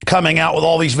 coming out with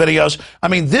all these videos. I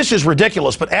mean, this is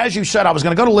ridiculous. But as you said, I was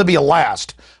going to go to Libya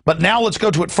last. But now let's go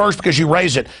to it first because you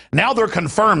raise it. Now they're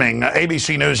confirming,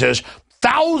 ABC News is,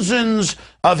 thousands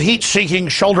of heat-seeking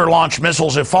shoulder-launched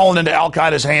missiles have fallen into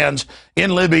Al-Qaeda's hands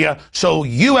in Libya. So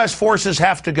U.S. forces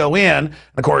have to go in.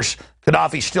 Of course,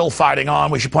 Gaddafi's still fighting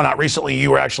on. We should point out recently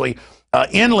you were actually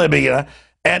in Libya.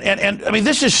 And I mean,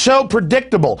 this is so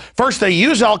predictable. First, they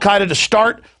use Al-Qaeda to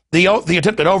start the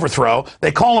attempted overthrow.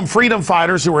 They call them freedom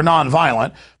fighters who are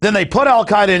nonviolent. Then they put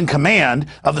Al-Qaeda in command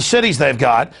of the cities they've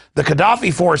got. The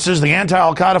Gaddafi forces, the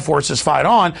anti-Al-Qaeda forces fight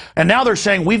on. And now they're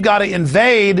saying we've got to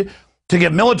invade to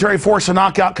get military force to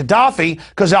knock out Gaddafi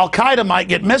because Al-Qaeda might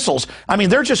get missiles. I mean,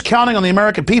 they're just counting on the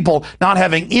American people not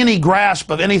having any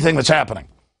grasp of anything that's happening.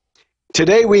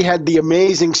 Today we had the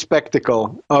amazing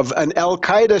spectacle of an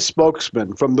Al-Qaeda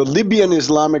spokesman from the Libyan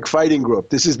Islamic Fighting Group.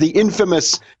 This is the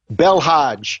infamous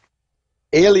Belhaj,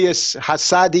 alias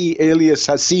Hassadi, alias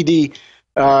Hasidi,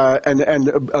 and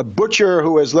a butcher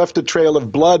who has left a trail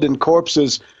of blood and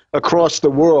corpses across the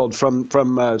world,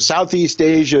 from Southeast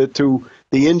Asia to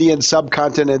the Indian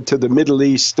subcontinent to the Middle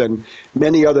East and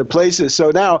many other places.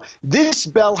 So now this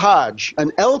Belhaj,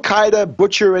 an Al-Qaeda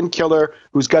butcher and killer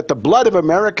who's got the blood of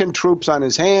American troops on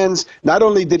his hands, not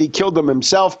only did he kill them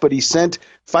himself, but he sent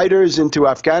fighters into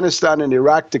Afghanistan and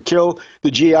Iraq to kill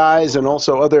the GIs and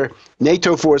also other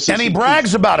NATO forces. And he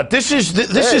brags about it. This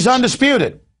is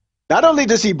undisputed. Not only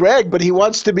does he brag, but he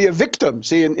wants to be a victim.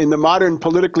 See, in the modern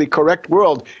politically correct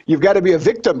world, you've got to be a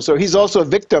victim. So he's also a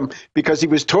victim because he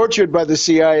was tortured by the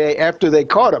CIA after they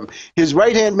caught him. His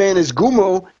right-hand man is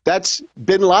Gumo. That's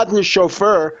bin Laden's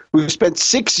chauffeur, who spent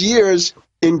 6 years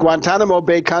in Guantanamo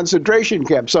Bay concentration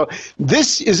camp. So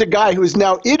this is a guy who is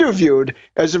now interviewed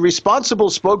as a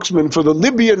responsible spokesman for the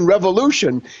Libyan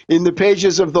revolution in the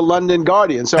pages of the London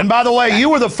Guardian. So, and by the way, you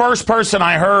were the first person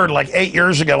I heard like 8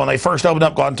 years ago when they first opened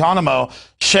up Guantanamo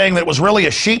saying that it was really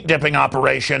a sheep dipping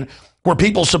operation where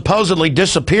people supposedly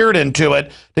disappeared into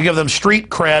it to give them street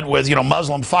cred with, you know,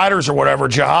 Muslim fighters or whatever,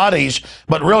 jihadis,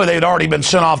 but really they'd already been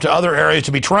sent off to other areas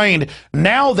to be trained.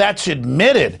 Now that's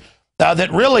admitted.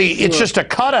 That really, it's just a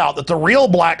cutout, that the real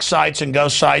black sites and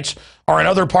ghost sites are in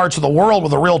other parts of the world with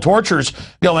the real tortures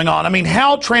going on. I mean,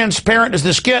 how transparent does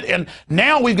this get? And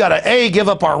now we've got to, A, give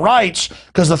up our rights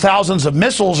because the thousands of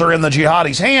missiles are in the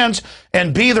jihadis' hands,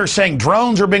 and B, they're saying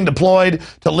drones are being deployed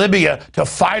to Libya to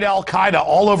fight al-Qaeda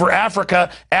all over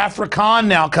Africa. African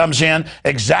now comes in,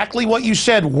 exactly what you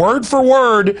said, word for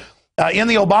word. In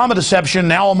the Obama deception,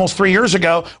 now almost 3 years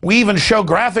ago, we even show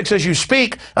graphics as you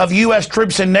speak of U.S.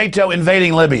 troops in NATO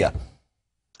invading Libya.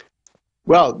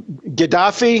 Well,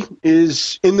 Gaddafi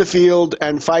is in the field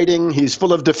and fighting. He's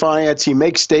full of defiance. He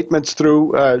makes statements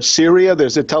through Syria.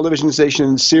 There's a television station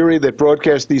in Syria that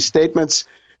broadcasts these statements.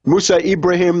 Musa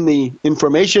Ibrahim, the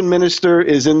information minister,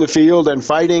 is in the field and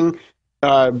fighting.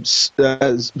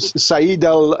 Saeed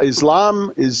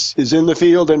al-Islam is in the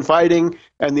field and fighting.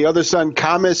 And the other son,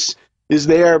 Kamis, is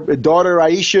there. Daughter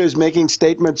Aisha is making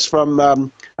statements from,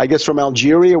 I guess, from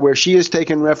Algeria, where she has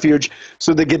taken refuge.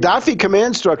 So the Gaddafi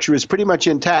command structure is pretty much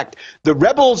intact. The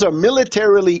rebels are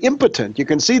militarily impotent. You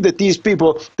can see that these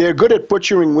people, they're good at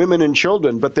butchering women and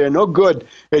children, but they're no good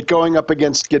at going up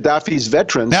against Gaddafi's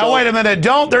veterans. Now, wait a minute.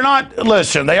 They're not,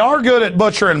 listen, they are good at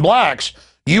butchering blacks.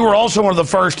 You were also one of the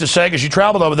first to say, because you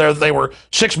traveled over there, that they were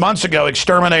 6 months ago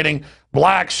exterminating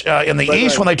blacks in the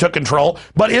East when they took control.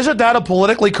 But isn't that a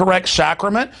politically correct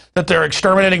sacrament that they're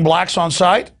exterminating blacks on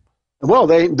sight? Well,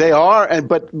 they are,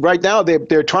 but right now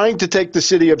they're trying to take the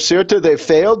city of Sirte. They've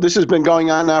failed. This has been going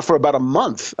on now for about a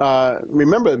month.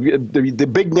 Remember, the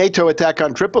big NATO attack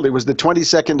on Tripoli was the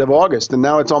 22nd of August, and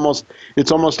now it's almost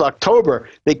October.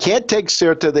 They can't take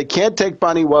Sirte. They can't take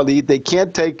Bani Walid. They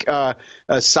can't take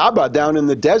Saba down in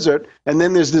the desert. And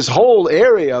then there's this whole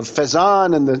area of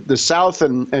Fezzan and the south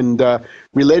and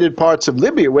related parts of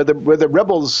Libya where the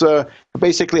rebels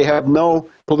basically have no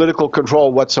political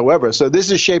control whatsoever. So this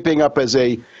is shaping up as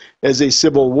a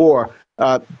civil war.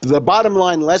 The bottom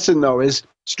line lesson, though, is,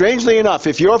 strangely enough,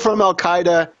 if you're from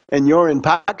al-Qaeda and you're in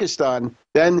Pakistan,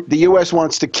 then the U.S.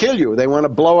 wants to kill you. They want to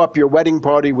blow up your wedding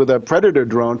party with a Predator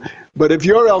drone. But if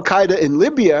you're al-Qaeda in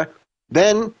Libya,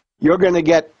 then you're going to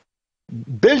get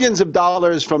billions of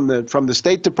dollars from the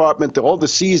State Department, all the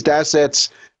seized assets,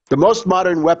 the most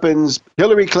modern weapons.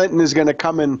 Hillary Clinton is going to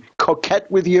come and coquette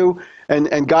with you,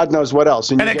 and God knows what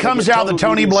else. And it comes out that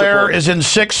Tony Blair is in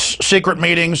 6 secret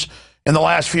meetings in the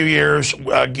last few years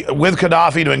with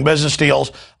Gaddafi doing business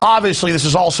deals. Obviously, this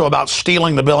is also about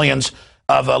stealing the billions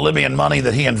of Libyan money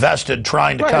that he invested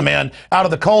trying to come in out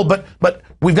of the cold. But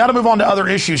we've got to move on to other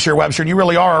issues here, Webster. And you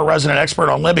really are a resident expert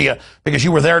on Libya because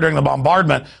you were there during the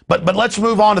bombardment. But let's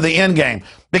move on to the end game,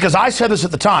 because I said this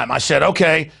at the time. I said,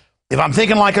 okay, if I'm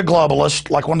thinking like a globalist,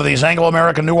 like one of these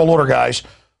Anglo-American New World Order guys,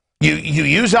 you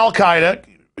use al-Qaeda,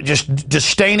 just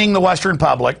disdaining the Western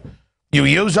public. You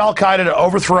use al-Qaeda to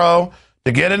overthrow,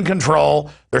 to get in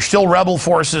control. There's still rebel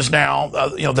forces now,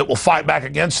 that will fight back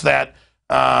against that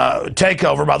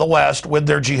takeover by the West with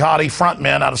their jihadi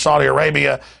frontmen out of Saudi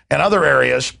Arabia and other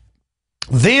areas.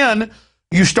 Then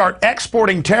you start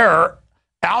exporting terror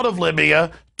out of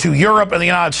Libya to Europe and the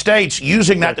United States,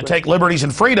 using that to take liberties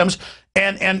and freedoms,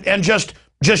 and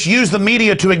just use the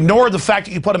media to ignore the fact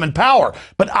that you put them in power.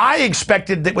 But I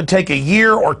expected that it would take a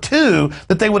year or two,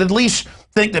 that they would at least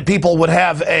think that people would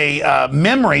have a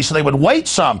memory, so they would wait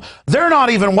some. They're not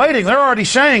even waiting. They're already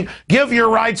saying, give your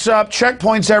rights up,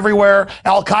 checkpoints everywhere.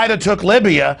 Al-Qaeda took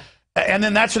Libya, and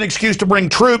then that's an excuse to bring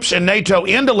troops and NATO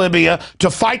into Libya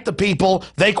to fight the people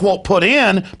they, quote, put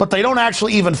in, but they don't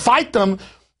actually even fight them.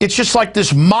 It's just like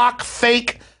this mock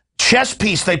fake chess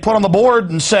piece they put on the board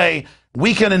and say,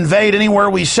 we can invade anywhere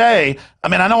we say. I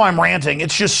mean, I know I'm ranting.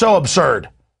 It's just so absurd.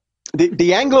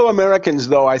 The Anglo-Americans,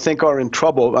 though, I think are in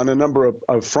trouble on a number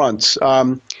of fronts.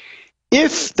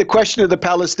 If the question of the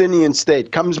Palestinian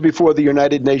state comes before the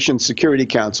United Nations Security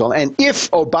Council, and if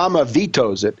Obama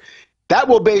vetoes it, that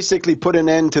will basically put an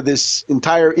end to this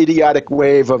entire idiotic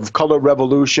wave of color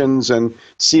revolutions and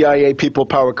CIA people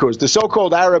power coups. The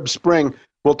so-called Arab Spring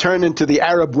will turn into the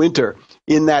Arab Winter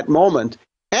in that moment.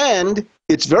 And And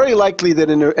it's very likely that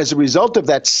as a result of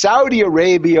that, Saudi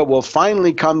Arabia will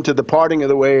finally come to the parting of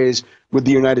the ways with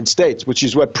the United States, which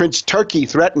is what Prince Turkey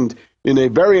threatened in a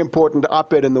very important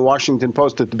op-ed in the Washington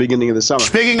Post at the beginning of the summer.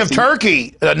 Speaking of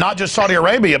Turkey, not just Saudi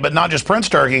Arabia, but not just Prince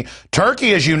Turkey,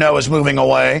 Turkey, as you know, is moving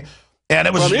away. And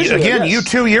it was, Israel, again, yes. you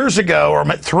 2 years ago, or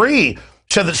 3,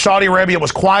 said that Saudi Arabia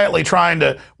was quietly trying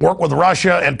to work with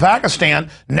Russia and Pakistan.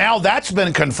 Now that's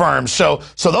been confirmed. So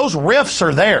those rifts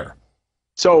are there.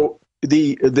 So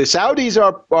the Saudis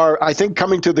are, I think,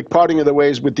 coming to the parting of the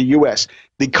ways with the U.S.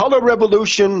 The color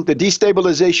revolution, the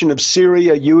destabilization of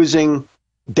Syria using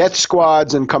death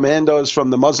squads and commandos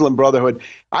from the Muslim Brotherhood,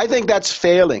 I think that's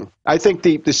failing. I think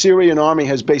the Syrian army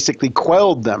has basically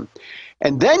quelled them.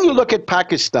 And then you look at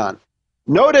Pakistan.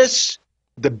 Notice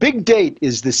the big date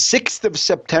is the 6th of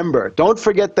September. Don't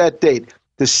forget that date.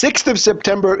 The 6th of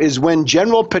September is when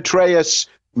General Petraeus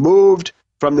moved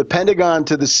from the Pentagon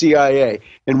to the CIA.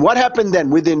 And what happened then?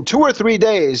 Within 2 or 3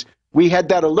 days, we had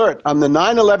that alert. On the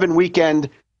 9/11 weekend,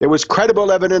 there was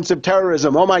credible evidence of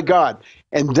terrorism. Oh, my God.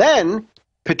 And then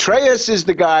Petraeus is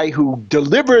the guy who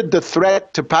delivered the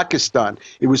threat to Pakistan.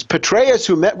 It was Petraeus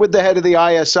who met with the head of the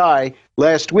ISI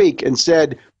last week and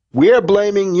said, we're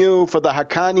blaming you for the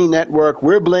Haqqani network.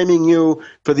 We're blaming you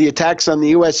for the attacks on the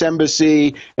U.S.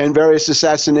 Embassy and various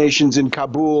assassinations in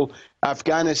Kabul,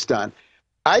 Afghanistan.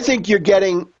 I think you're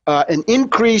getting an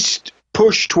increased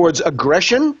push towards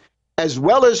aggression as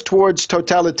well as towards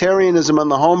totalitarianism on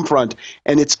the home front.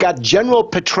 And it's got General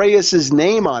Petraeus's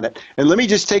name on it. And let me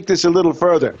just take this a little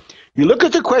further. You look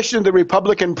at the question of the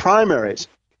Republican primaries.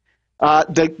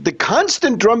 The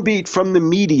constant drumbeat from the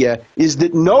media is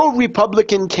that no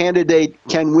Republican candidate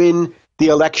can win the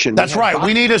election. That's right.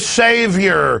 We need a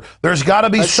savior. There's got to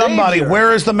be somebody. Savior.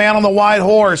 Where Where is the man on the white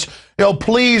horse?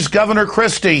 Please, Governor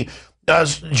Christie,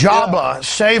 Jabba,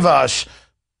 save us.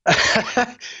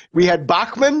 We had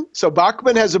Bachmann. So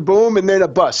Bachmann has a boom and then a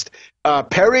bust.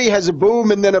 Perry has a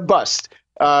boom and then a bust.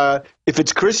 If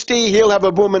it's Christie, he'll have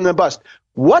a boom and a bust.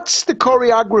 What's the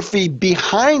choreography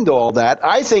behind all that?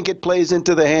 I think it plays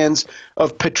into the hands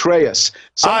of Petraeus.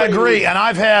 I agree, and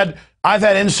I've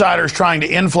had insiders trying to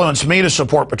influence me to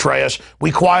support Petraeus.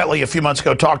 We quietly, a few months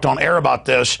ago, talked on air about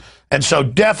this, and so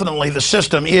definitely the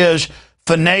system is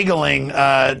finagling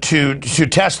to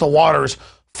test the waters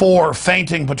for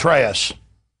fainting Petraeus.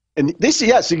 And this,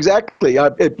 yes, exactly.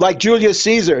 Like Julius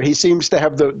Caesar, he seems to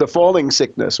have the falling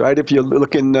sickness, right? If you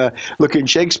look in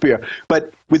Shakespeare.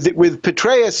 But with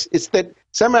Petraeus, it's that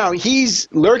somehow he's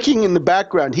lurking in the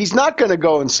background. He's not going to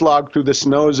go and slog through the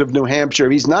snows of New Hampshire.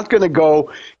 He's not going to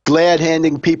go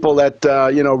glad-handing people at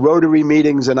Rotary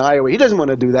meetings in Iowa. He doesn't want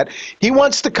to do that. He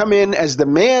wants to come in as the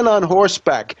man on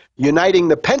horseback, uniting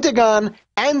the Pentagon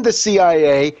and the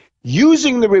CIA,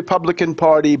 using the Republican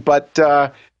Party, but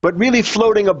really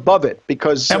floating above it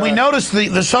because... And we notice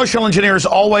the social engineers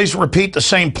always repeat the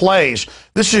same plays.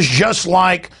 This is just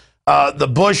like the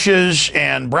Bushes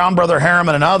and Brown Brother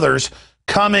Harriman and others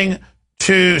coming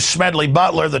to Smedley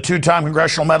Butler, the 2-time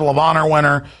Congressional Medal of Honor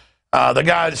winner, the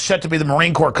guy that's set to be the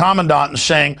Marine Corps Commandant, and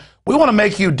saying, we want to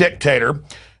make you dictator.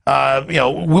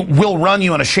 We'll run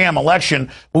you in a sham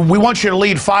election. We want you to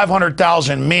lead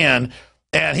 500,000 men.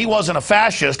 And he wasn't a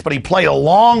fascist, but he played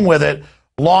along with it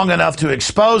long enough to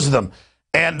expose them.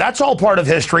 And that's all part of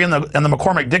history. And the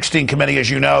McCormick-Dickstein Committee, as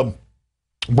you know,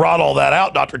 brought all that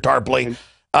out, Dr. Tarpley.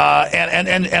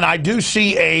 And I do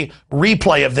see a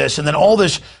replay of this. And then all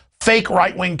this fake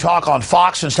right-wing talk on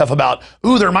Fox and stuff about,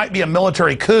 ooh, there might be a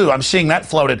military coup. I'm seeing that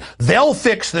floated. They'll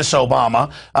fix this,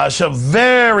 Obama. So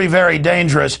very, very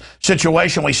dangerous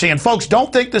situation we see. And folks,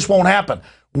 don't think this won't happen.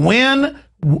 When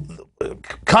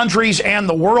countries and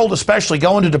the world especially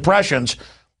go into depressions,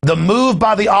 the move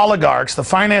by the oligarchs, the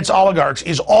finance oligarchs,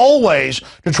 is always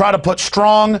to try to put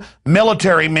strong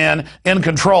military men in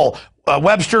control.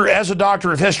 Webster, as a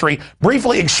doctor of history,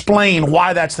 briefly explain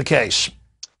why that's the case.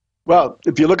 Well,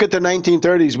 if you look at the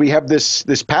 1930s, we have this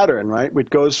pattern, right, which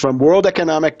goes from world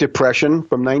economic depression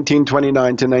from 1929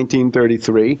 to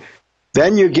 1933.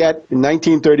 Then you get, in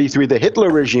 1933, the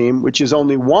Hitler regime, which is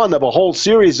only one of a whole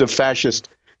series of fascist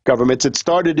governments. It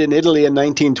started in Italy in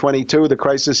 1922. The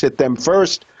crisis hit them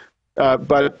first.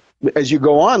 But as you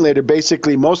go on later,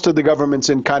 basically most of the governments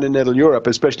in continental Europe,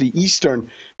 especially Eastern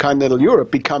continental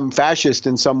Europe, become fascist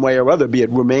in some way or other, be it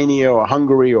Romania or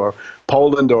Hungary or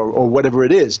Poland or whatever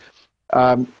it is.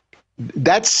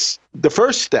 That's the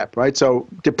first step, right? So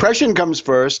depression comes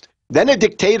first, then a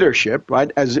dictatorship,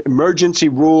 right, as emergency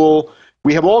rule.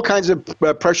 We have all kinds of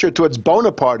pressure towards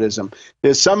Bonapartism.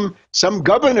 There's some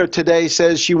governor today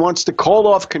says she wants to call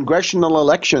off congressional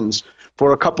elections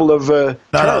for a couple of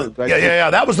terms. Yeah.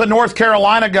 That was the North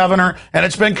Carolina governor, and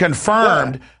it's been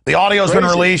confirmed. Yeah. The audio's been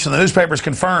released, and the newspaper's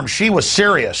confirmed. She was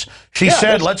serious. She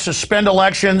said, let's suspend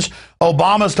elections.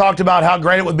 Obama's talked about how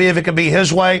great it would be if it could be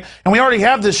his way. And we already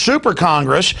have this super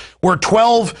Congress where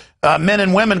 12 men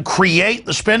and women create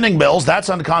the spending bills. That's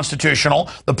unconstitutional.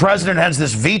 The president has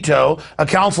this veto, a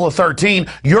council of 13.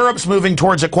 Europe's moving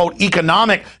towards a, quote,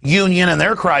 economic union in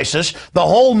their crisis. The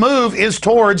whole move is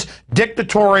towards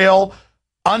dictatorial,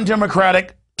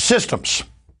 undemocratic systems.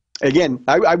 Again,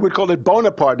 I would call it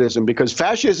Bonapartism, because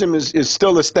fascism is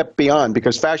still a step beyond,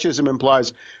 because fascism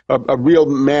implies a real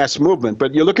mass movement.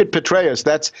 But you look at Petraeus,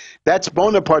 that's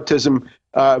Bonapartism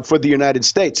for the United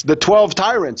States. The 12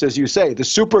 tyrants, as you say, the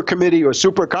super committee or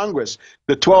super Congress,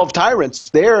 the 12 tyrants,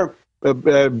 they're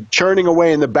churning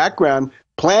away in the background,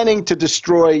 planning to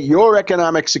destroy your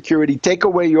economic security, take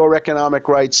away your economic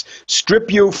rights, strip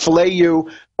you, flay you,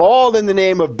 all in the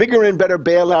name of bigger and better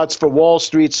bailouts for Wall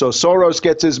Street. So Soros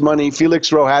gets his money, Felix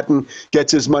Rohatyn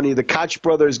gets his money, the Koch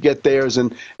brothers get theirs,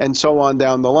 and so on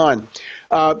down the line.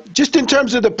 Just in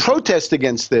terms of the protest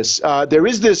against this, there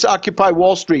is this Occupy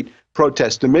Wall Street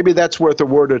protest, and maybe that's worth a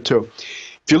word or two.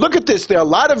 If you look at this, there are a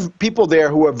lot of people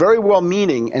there who are very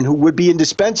well-meaning and who would be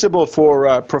indispensable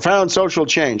for profound social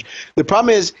change. The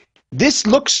problem is, this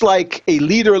looks like a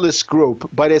leaderless group,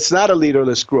 but it's not a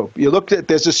leaderless group. You look at,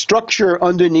 there's a structure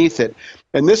underneath it.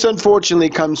 And this, unfortunately,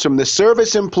 comes from the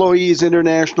Service Employees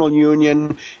International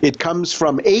Union. It comes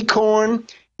from ACORN.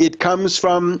 It comes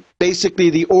from basically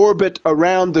the orbit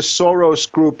around the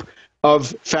Soros group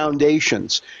of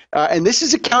foundations. And this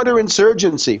is a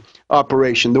counterinsurgency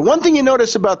operation. The one thing you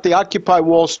notice about the Occupy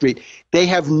Wall Street, they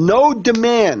have no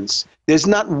demands. There's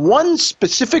not one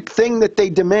specific thing that they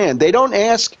demand. They don't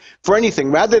ask for anything.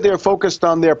 Rather, they're focused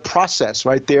on their process,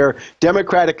 right? Their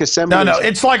democratic assembly. No,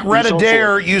 it's like Red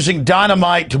Adair using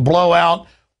dynamite to blow out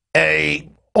a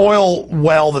oil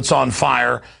well that's on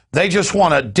fire. They just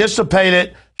want to dissipate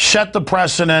it, set the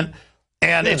precedent,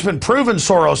 and it's been proven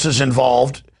Soros is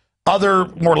involved. Other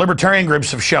more libertarian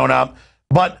groups have shown up,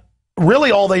 but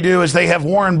really all they do is they have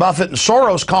Warren Buffett and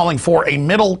Soros calling for a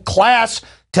middle class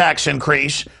tax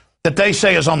increase that they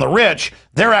say is on the rich.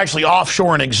 They're actually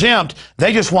offshore and exempt.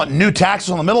 They just want new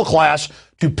taxes on the middle class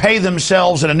to pay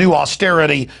themselves in a new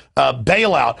austerity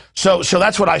bailout. So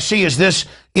that's what I see, is this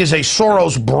is a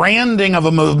Soros branding of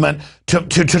a movement to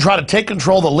try to take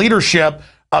control of the leadership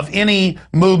of any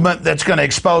movement that's going to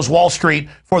expose Wall Street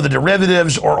for the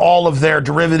derivatives or all of their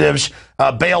derivatives,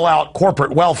 bailout,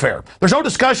 corporate welfare. There's no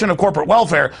discussion of corporate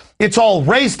welfare. It's all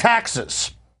raise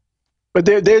taxes. But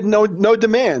there's no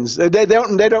demands. They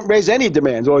don't raise any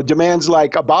demands, or demands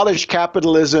like abolish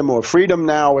capitalism or freedom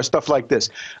now or stuff like this.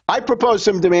 I propose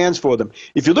some demands for them.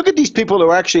 If you look at these people who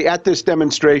are actually at this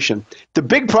demonstration, the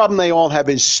big problem they all have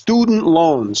is student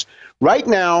loans. Right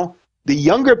now, the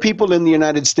younger people in the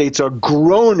United States are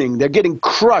groaning. They're getting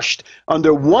crushed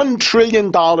under $1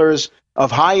 trillion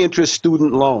of high-interest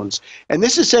student loans. And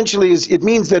this essentially it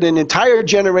means that an entire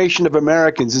generation of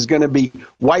Americans is going to be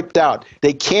wiped out.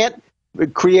 They can't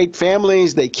create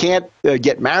families, they can't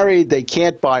get married, they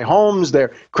can't buy homes,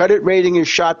 their credit rating is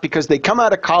shot because they come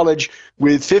out of college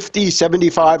with $50,000,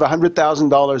 $75,000,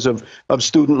 $100,000 of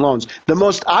student loans. The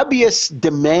most obvious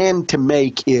demand to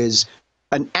make is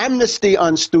an amnesty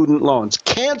on student loans.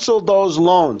 Cancel those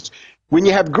loans. When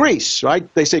you have Greece, right?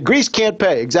 They say Greece can't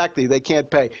pay. Exactly, they can't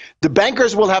pay. The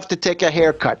bankers will have to take a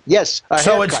haircut. Yes, a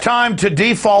haircut. It's time to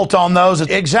default on those.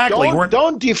 Exactly.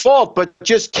 Don't default, but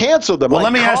just cancel them. Well,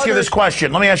 let me ask you this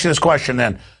question. Let me ask you this question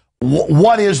then.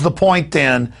 What is the point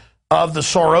then of the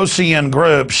Sorosian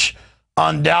groups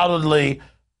undoubtedly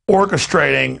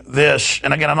orchestrating this?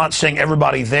 And again, I'm not saying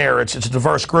everybody there. It's a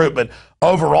diverse group, but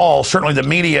overall, certainly the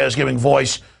media is giving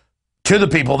voice to the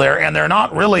people there, and they're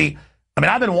not really. I mean,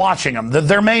 I've been watching them.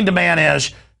 Their main demand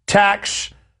is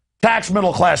tax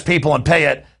middle-class people and pay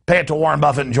it to Warren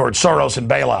Buffett and George Soros and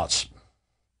bailouts.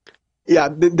 Yeah,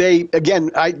 they again,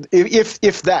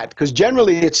 if that, because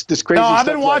generally it's this crazy. No, I've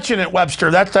been watching it,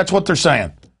 Webster. That's what they're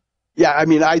saying. Yeah, I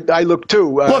mean, I look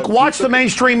too. Look, watch the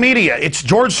mainstream media. It's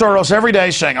George Soros every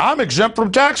day saying, "I'm exempt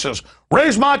from taxes.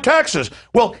 Raise my taxes."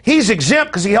 Well, he's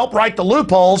exempt because he helped write the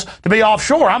loopholes to be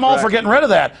offshore. I'm all for getting rid of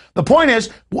that. The point is,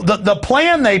 the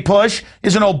plan they push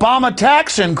is an Obama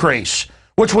tax increase,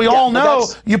 which we all know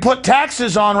you put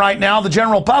taxes on right now, the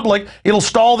general public, it'll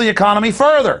stall the economy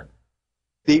further.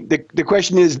 The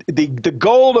question is, the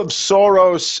goal of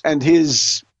Soros and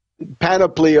his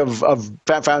panoply of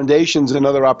foundations and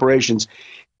other operations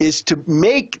is to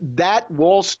make that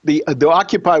the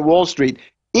Occupy Wall Street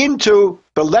into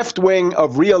the left wing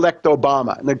of re-elect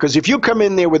Obama. Because if you come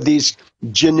in there with these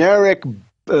generic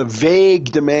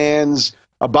vague demands,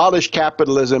 abolish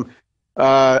capitalism,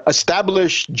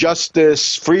 establish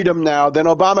justice, freedom now, then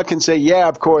Obama can say, yeah,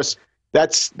 of course,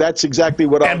 that's exactly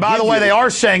what I'll And by the way, they are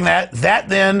saying that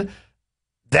then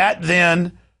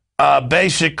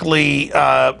basically,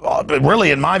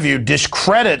 really, in my view,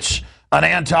 discredits an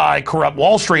anti-corrupt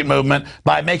Wall Street movement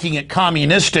by making it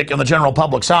communistic in the general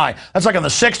public's eye. That's like in the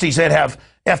 60s, they'd have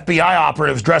FBI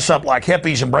operatives dress up like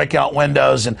hippies and break out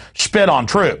windows and spit on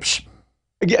troops.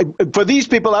 For these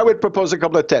people, I would propose a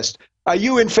couple of tests. Are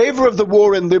you in favor of the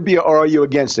war in Libya or are you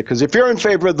against it? Because if you're in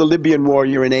favor of the Libyan war,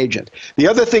 you're an agent. The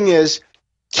other thing is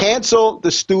cancel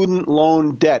the student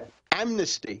loan debt.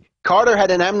 Amnesty. Carter had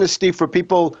an amnesty for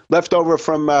people left over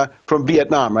from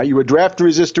Vietnam, right? You were a draft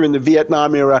resistor in the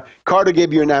Vietnam era. Carter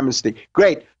gave you an amnesty.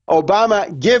 Great.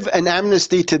 Obama, give an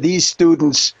amnesty to these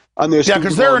students on their student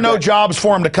because there are no debt. jobs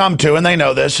for them to come to, and they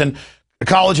know this. And the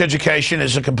college education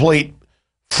is a complete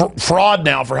fraud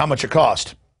now for how much it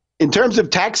costs. In terms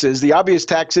of taxes, the obvious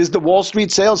tax is the Wall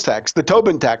Street sales tax, the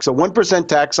Tobin tax, a 1%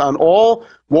 tax on all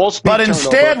Wall Street But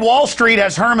instead, Wall Street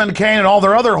has Herman Cain and all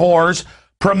their other whores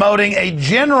promoting a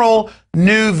general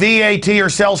new VAT or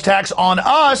sales tax on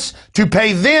us to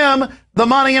pay them the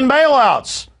money in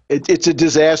bailouts. It's a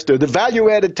disaster. The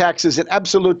value-added tax is an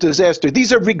absolute disaster.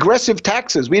 These are regressive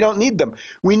taxes. We don't need them.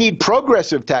 We need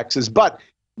progressive taxes. But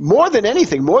more than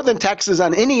anything, more than taxes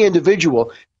on any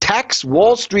individual, tax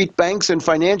Wall Street banks and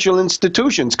financial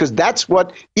institutions, because that's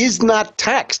what is not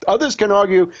taxed. Others can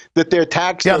argue that they're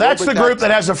taxed. Yeah, that's the group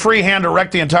that has a free hand to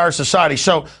wreck the entire society.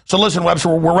 So listen, Webster,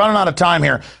 we're running out of time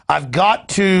here. I've got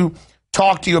to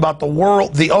talk to you about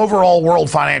the overall world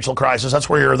financial crisis. That's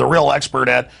where you're the real expert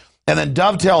at. And then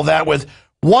dovetail that with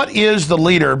what is the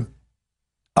leader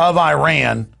of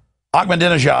Iran,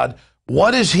 Ahmadinejad,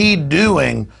 what is he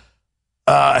doing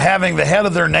having the head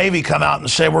of their Navy come out and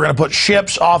say we're going to put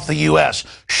ships off the U.S.?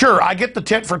 Sure, I get the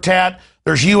tit for tat.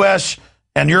 There's U.S.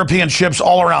 and European ships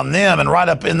all around them and right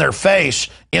up in their face,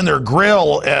 in their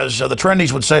grill, as the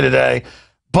trendies would say today.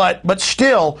 But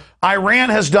still, Iran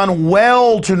has done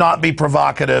well to not be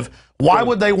provocative. Why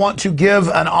would they want to give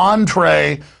an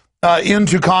entree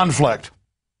into conflict?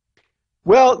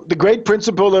 Well, the great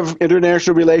principle of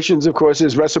international relations, of course,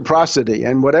 is reciprocity.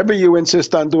 And whatever you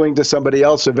insist on doing to somebody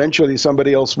else, eventually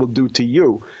somebody else will do to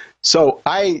you. So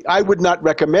I would not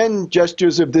recommend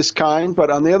gestures of this kind. But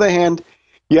on the other hand,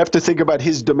 you have to think about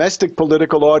his domestic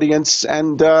political audience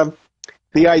and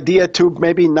the idea to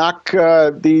maybe knock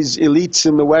these elites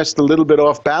in the West a little bit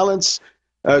off balance.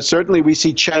 Certainly, we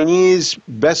see Chinese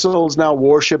vessels now,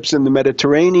 warships in the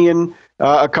Mediterranean,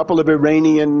 a couple of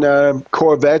Iranian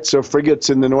corvettes or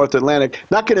frigates in the North Atlantic.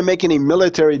 Not going to make any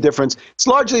military difference. It's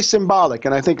largely symbolic,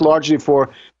 and I think largely for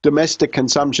domestic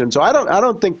consumption. So I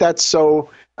don't think that's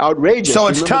so outrageous. So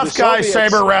it's tough guy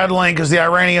saber rattling because the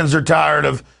Iranians are tired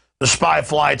of the spy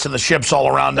flights and the ships all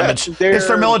around them. It's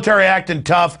their military acting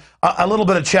tough, a little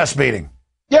bit of chest beating.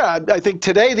 Yeah, I think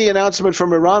today the announcement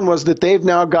from Iran was that they've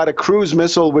now got a cruise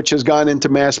missile which has gone into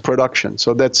mass production.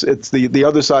 So it's the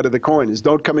other side of the coin is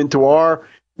don't come into our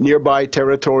nearby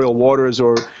territorial waters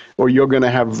or you're going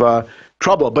to have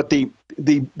trouble. But the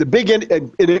big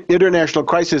international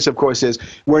crisis, of course, is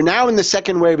we're now in the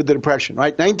second wave of the Depression,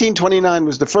 right? 1929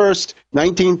 was the first,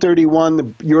 1931,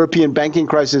 the European banking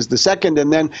crisis, the second,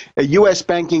 and then a U.S.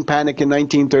 banking panic in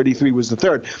 1933 was the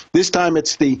third. This time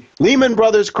it's the Lehman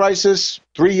Brothers crisis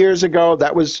 3 years ago.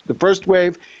 That was the first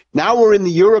wave. Now we're in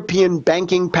the European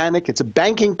banking panic. It's a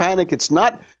banking panic. It's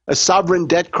not a sovereign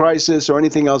debt crisis or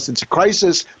anything else. It's a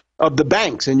crisis of the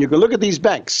banks. And you can look at these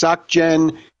banks,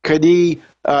 SocGen, Crédit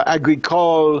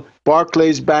Agricole,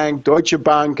 Barclays Bank, Deutsche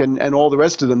Bank, and all the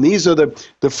rest of them. These are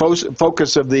the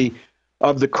focus of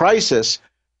the crisis.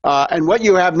 And what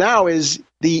you have now is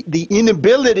the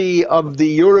inability of the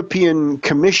European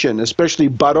Commission, especially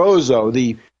Barroso,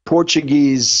 the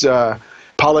Portuguese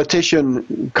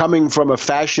politician coming from a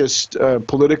fascist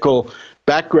political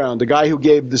background, the guy who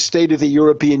gave the State of the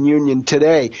European Union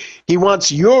today. He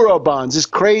wants Eurobonds. It's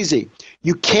crazy.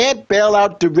 You can't bail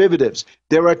out derivatives.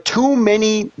 There are too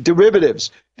many derivatives.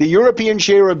 The European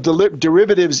share of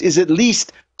derivatives is at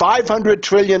least $500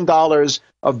 trillion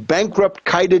of bankrupt,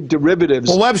 kited derivatives.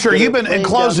 Well, Webster, you've been, in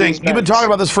closing, you've been talking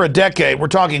about this for a decade. We're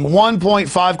talking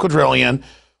 1.5 quadrillion.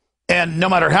 And no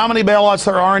matter how many bailouts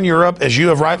there are in Europe, as you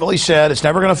have rightfully said, it's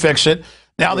never going to fix it.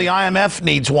 Now the IMF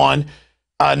needs one.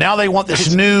 Now they want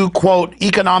this new, quote,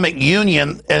 economic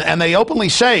union. And they openly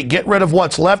say, get rid of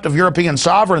what's left of European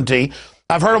sovereignty.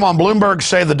 I've heard them on Bloomberg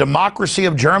say the democracy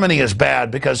of Germany is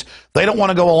bad because they don't want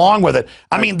to go along with it.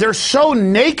 I mean, they're so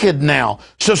naked now.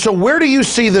 So where do you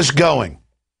see this going?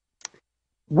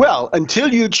 Well,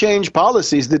 until you change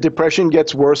policies, the depression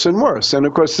gets worse and worse. And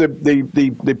of course,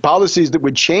 the policies that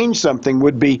would change something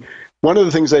would be one of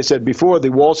the things I said before, the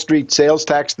Wall Street sales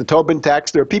tax, the Tobin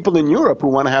tax. There are people in Europe who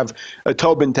want to have a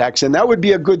Tobin tax, and that would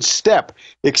be a good step,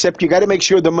 except you got to make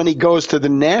sure the money goes to the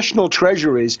national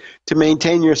treasuries to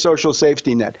maintain your social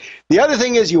safety net. The other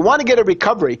thing is, you want to get a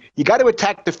recovery, you got to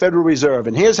attack the Federal Reserve,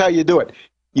 and here's how you do it.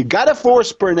 You got to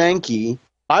force Bernanke,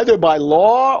 either by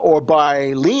law or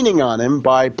by leaning on him,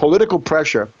 by political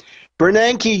pressure.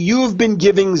 Bernanke, you've been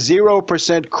giving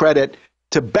 0% credit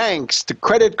to banks, to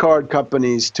credit card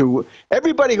companies, to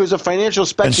everybody who's a financial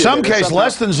speculator. In some case,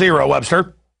 less than zero,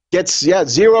 Webster. Gets,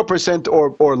 0%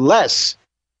 or less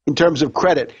in terms of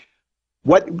credit.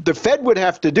 What the Fed would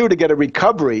have to do to get a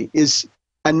recovery is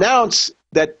announce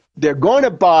that they're going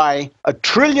to buy $1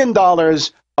 trillion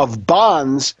of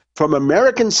bonds from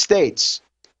American states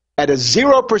at a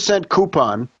 0%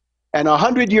 coupon and a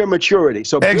 100-year maturity.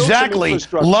 So exactly,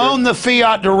 loan the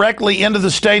fiat directly into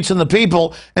the states and the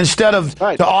people instead of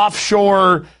to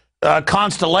offshore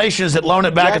constellations that loan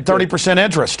it back at 30%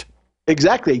 interest.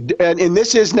 Exactly, and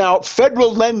this is now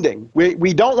federal lending.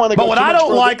 We don't want to go. But what I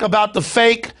don't like about the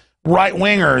fake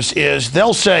right-wingers is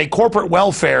they'll say corporate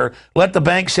welfare, let the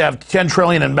banks have $10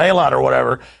 trillion in bailout or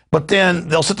whatever, but then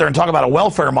they'll sit there and talk about a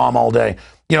welfare mom all day.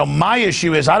 You know, my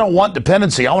issue is I don't want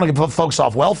dependency. I want to put folks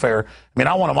off welfare. I mean,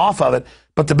 I want them off of it.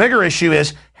 But the bigger issue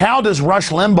is, how does Rush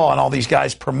Limbaugh and all these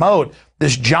guys promote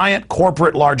this giant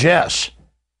corporate largesse?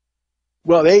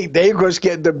 Well, they of course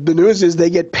get the news is they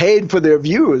get paid for their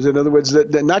views. In other words,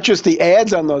 not just the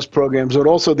ads on those programs, but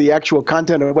also the actual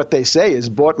content of what they say is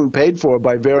bought and paid for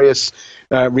by various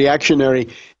reactionary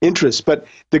interests. But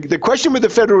the question with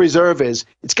the Federal Reserve is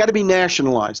it's got to be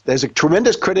nationalized. There's a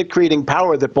tremendous credit-creating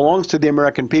power that belongs to the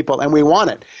American people, and we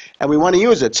want it, and we want to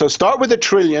use it. So start with $1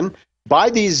 trillion, buy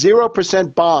these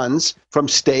 0% bonds from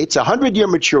states, 100-year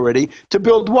maturity, to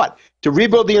build what? To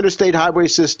rebuild the interstate highway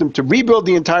system, to rebuild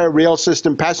the entire rail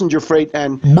system, passenger freight,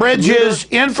 and bridges,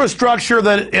 infrastructure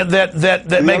that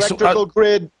makes electrical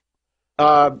grid.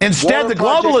 Instead, the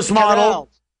globalist model.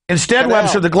 Instead,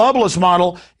 Webster, the globalist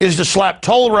model is to slap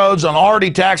toll roads on already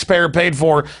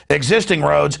taxpayer-paid-for existing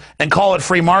roads and call it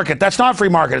free market. That's not free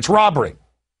market. It's robbery.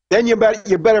 Then you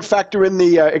better factor in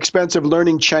the expense of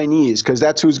learning Chinese, because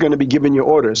that's who's going to be giving you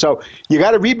orders. So you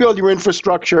got to rebuild your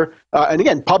infrastructure. And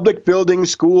again, public buildings,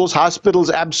 schools, hospitals,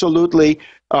 absolutely.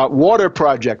 Water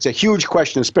projects, a huge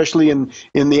question, especially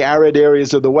in the arid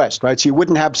areas of the West, right? So you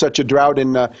wouldn't have such a drought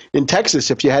in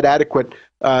Texas if you had adequate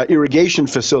irrigation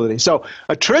facilities. So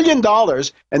 $1 trillion,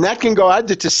 and that can go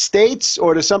either to states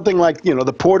or to something like,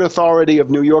 the Port Authority of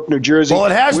New York, New Jersey. Well,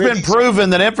 it has been proven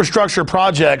that infrastructure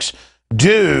projects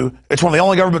it's one of the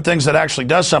only government things that actually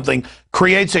does something,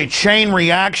 creates a chain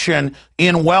reaction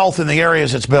in wealth in the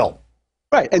areas it's built.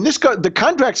 Right, and the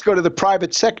contracts go to the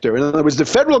private sector. In other words, the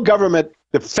federal government,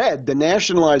 the Fed, the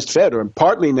nationalized Fed, or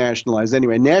partly nationalized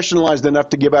anyway, nationalized enough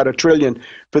to give out $1 trillion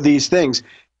for these things.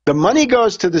 The money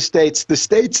goes to the states. The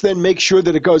states then make sure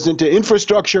that it goes into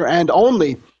infrastructure and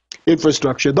only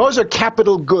infrastructure. Those are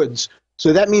capital goods.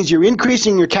 So that means you're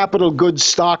increasing your capital goods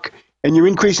stock and you're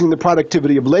increasing the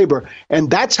productivity of labor. And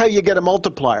that's how you get a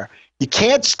multiplier. You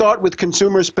can't start with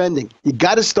consumer spending. You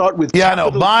got to start with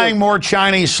buying more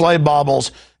Chinese slave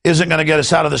baubles isn't going to get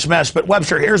us out of this mess. But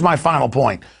Webster, here's my final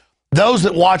point. Those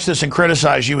that watch this and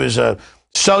criticize you as a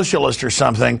socialist or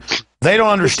something, they don't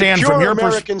understand from your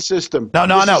American system.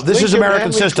 No. This is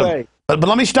American system. But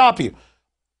let me stop you.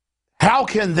 How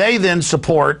can they then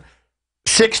support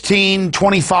 16,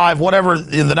 25, whatever,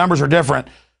 the numbers are different,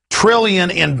 trillion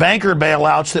in banker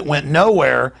bailouts that went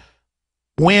nowhere,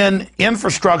 when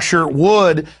infrastructure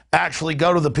would actually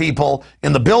go to the people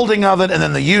in the building of it and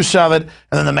then the use of it and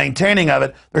then the maintaining of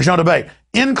it? There's no debate.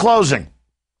 In closing,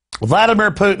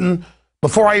 Vladimir Putin,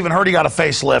 before I even heard he got a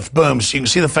facelift, boom, so you can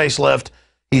see the facelift.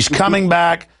 He's coming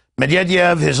back.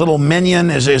 Medvedev, his little minion,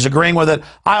 is agreeing with it.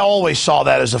 I always saw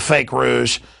that as a fake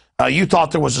ruse. You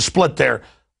thought there was a split there.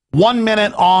 1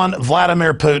 minute on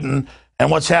Vladimir Putin and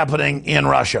what's happening in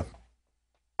Russia.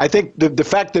 I think the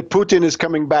fact that Putin is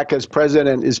coming back as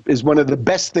president is one of the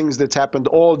best things that's happened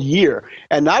all year.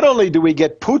 And not only do we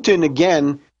get Putin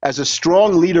again as a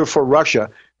strong leader for Russia,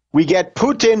 we get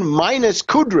Putin minus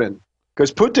Kudrin.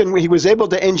 Because Putin, he was able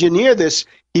to engineer this.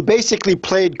 He basically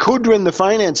played Kudrin, the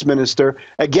finance minister,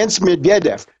 against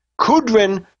Medvedev.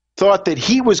 Kudrin thought that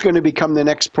he was going to become the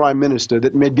next prime minister,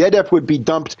 that Medvedev would be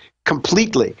dumped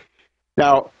completely.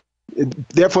 Now,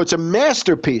 therefore, it's a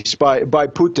masterpiece by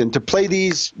Putin to play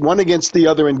these one against the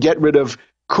other and get rid of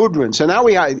Kudrin. So now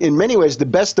we have, in many ways, the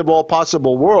best of all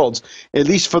possible worlds, at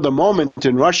least for the moment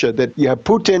in Russia, that you have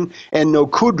Putin and no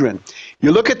Kudrin.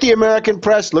 You look at the American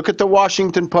press, look at the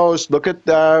Washington Post, look at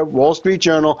the Wall Street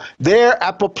Journal. They're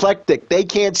apoplectic. They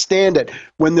can't stand it.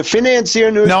 When the financier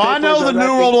newspapers... No, I know the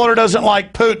New World Order doesn't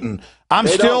like Putin. I'm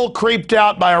still creeped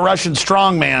out by a Russian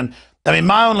strongman. I mean,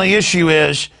 my only issue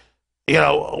is, you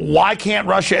know, why can't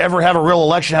Russia ever have a real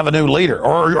election, have a new leader?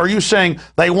 Or are you saying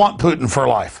they want Putin for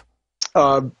life?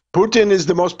 Putin is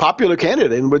the most popular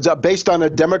candidate, and was based on a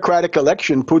democratic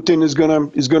election. Putin is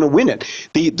gonna win it.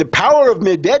 The power of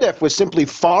Medvedev was simply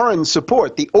foreign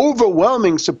support, the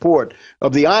overwhelming support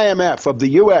of the IMF, of the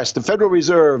U.S., the Federal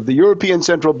Reserve, the European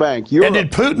Central Bank. Europe. And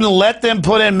did Putin let them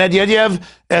put in Medvedev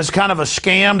as kind of a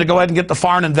scam to go ahead and get the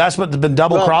foreign investment that's been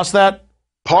double-crossed that?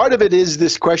 Part of it is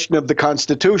this question of the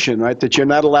Constitution, right? That you're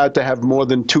not allowed to have more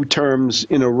than 2 terms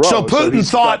in a row. So Putin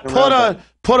thought,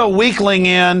 put a weakling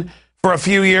in for a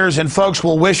few years and folks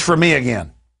will wish for me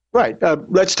again. Right.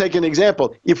 Let's take an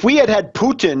example. If we had had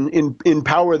Putin in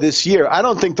power this year, I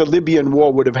don't think the Libyan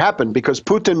war would have happened because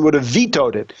Putin would have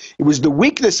vetoed it. It was the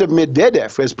weakness of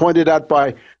Medvedev, as pointed out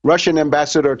by Russian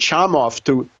Ambassador Chamov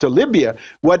to Libya.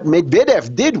 What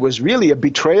Medvedev did was really a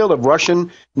betrayal of Russian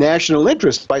national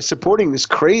interest by supporting this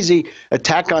crazy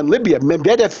attack on Libya.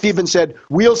 Medvedev even said,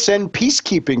 we'll send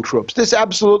peacekeeping troops. This is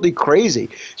absolutely crazy.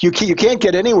 You can't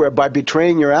get anywhere by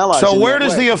betraying your allies. So where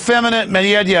does the effeminate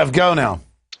Medvedev go now?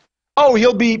 Oh,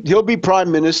 he'll be prime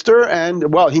minister,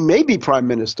 and well, he may be prime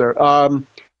minister,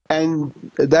 and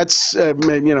that's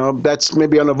that's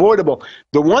maybe unavoidable.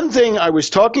 The one thing, I was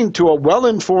talking to a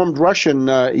well-informed Russian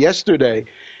yesterday,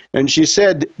 and she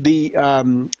said the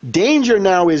danger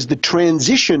now is the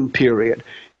transition period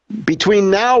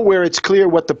between now, where it's clear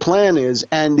what the plan is,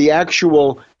 and the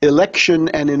actual election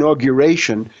and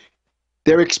inauguration.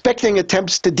 They're expecting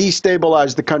attempts to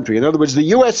destabilize the country. In other words, the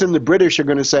U.S. and the British are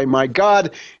going to say, my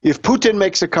God, if Putin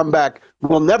makes a comeback,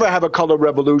 we'll never have a color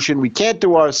revolution. We can't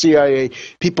do our CIA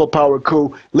people power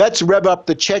coup. Let's rev up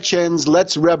the Chechens.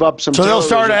 Let's rev up some terrorism. They'll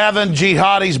start having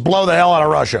jihadis blow the hell out of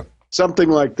Russia.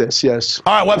 Something like this, yes.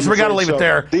 All right, Webster, we got to leave it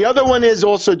there. The other one is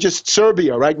also just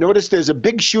Serbia, right? Notice there's a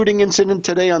big shooting incident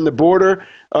today on the border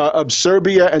of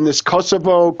Serbia and this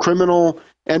Kosovo criminal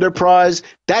enterprise.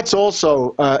 That's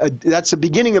also that's the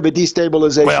beginning of a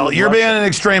destabilization. Well, you're being an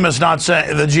extremist, not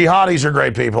saying the jihadis are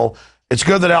great people. It's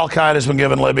good that Al-Qaeda has been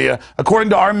given Libya.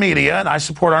 According to our media, and I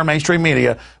support our mainstream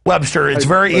media, Webster, it's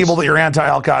very evil that you're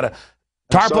anti-Al-Qaeda.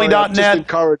 Tarpley.net.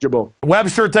 Incorrigible.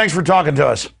 Webster, thanks for talking to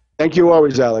us. Thank you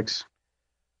always, Alex.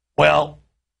 Well,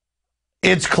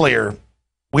 it's clear.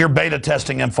 We're beta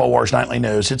testing Infowars Nightly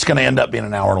News. It's going to end up being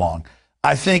an hour long.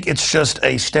 I think it's just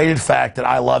a stated fact that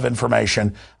I love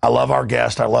information. I love our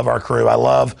guest. I love our crew. I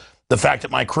love the fact that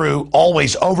my crew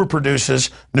always overproduces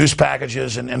news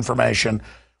packages and information.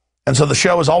 And so the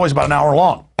show is always about an hour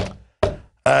long.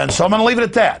 And so I'm going to leave it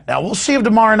at that. Now, we'll see if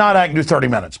tomorrow night I can do 30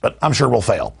 minutes, but I'm sure we'll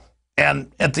fail.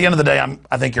 And at the end of the day,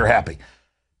 I think you're happy.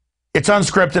 It's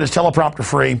unscripted. It's teleprompter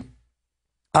free.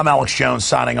 I'm Alex Jones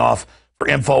signing off for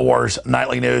Infowars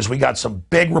Nightly News. We got some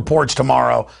big reports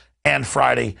tomorrow and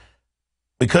Friday.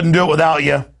 We couldn't do it without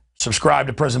you. Subscribe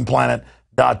to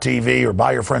PrisonPlanet.tv or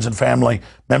buy your friends and family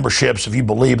memberships if you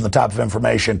believe in the type of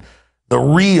information, the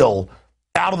real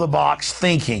out-of-the-box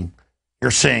thinking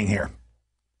you're seeing here.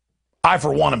 I,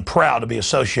 for one, am proud to be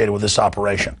associated with this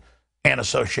operation and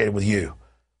associated with you.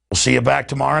 We'll see you back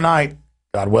tomorrow night,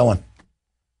 God willing.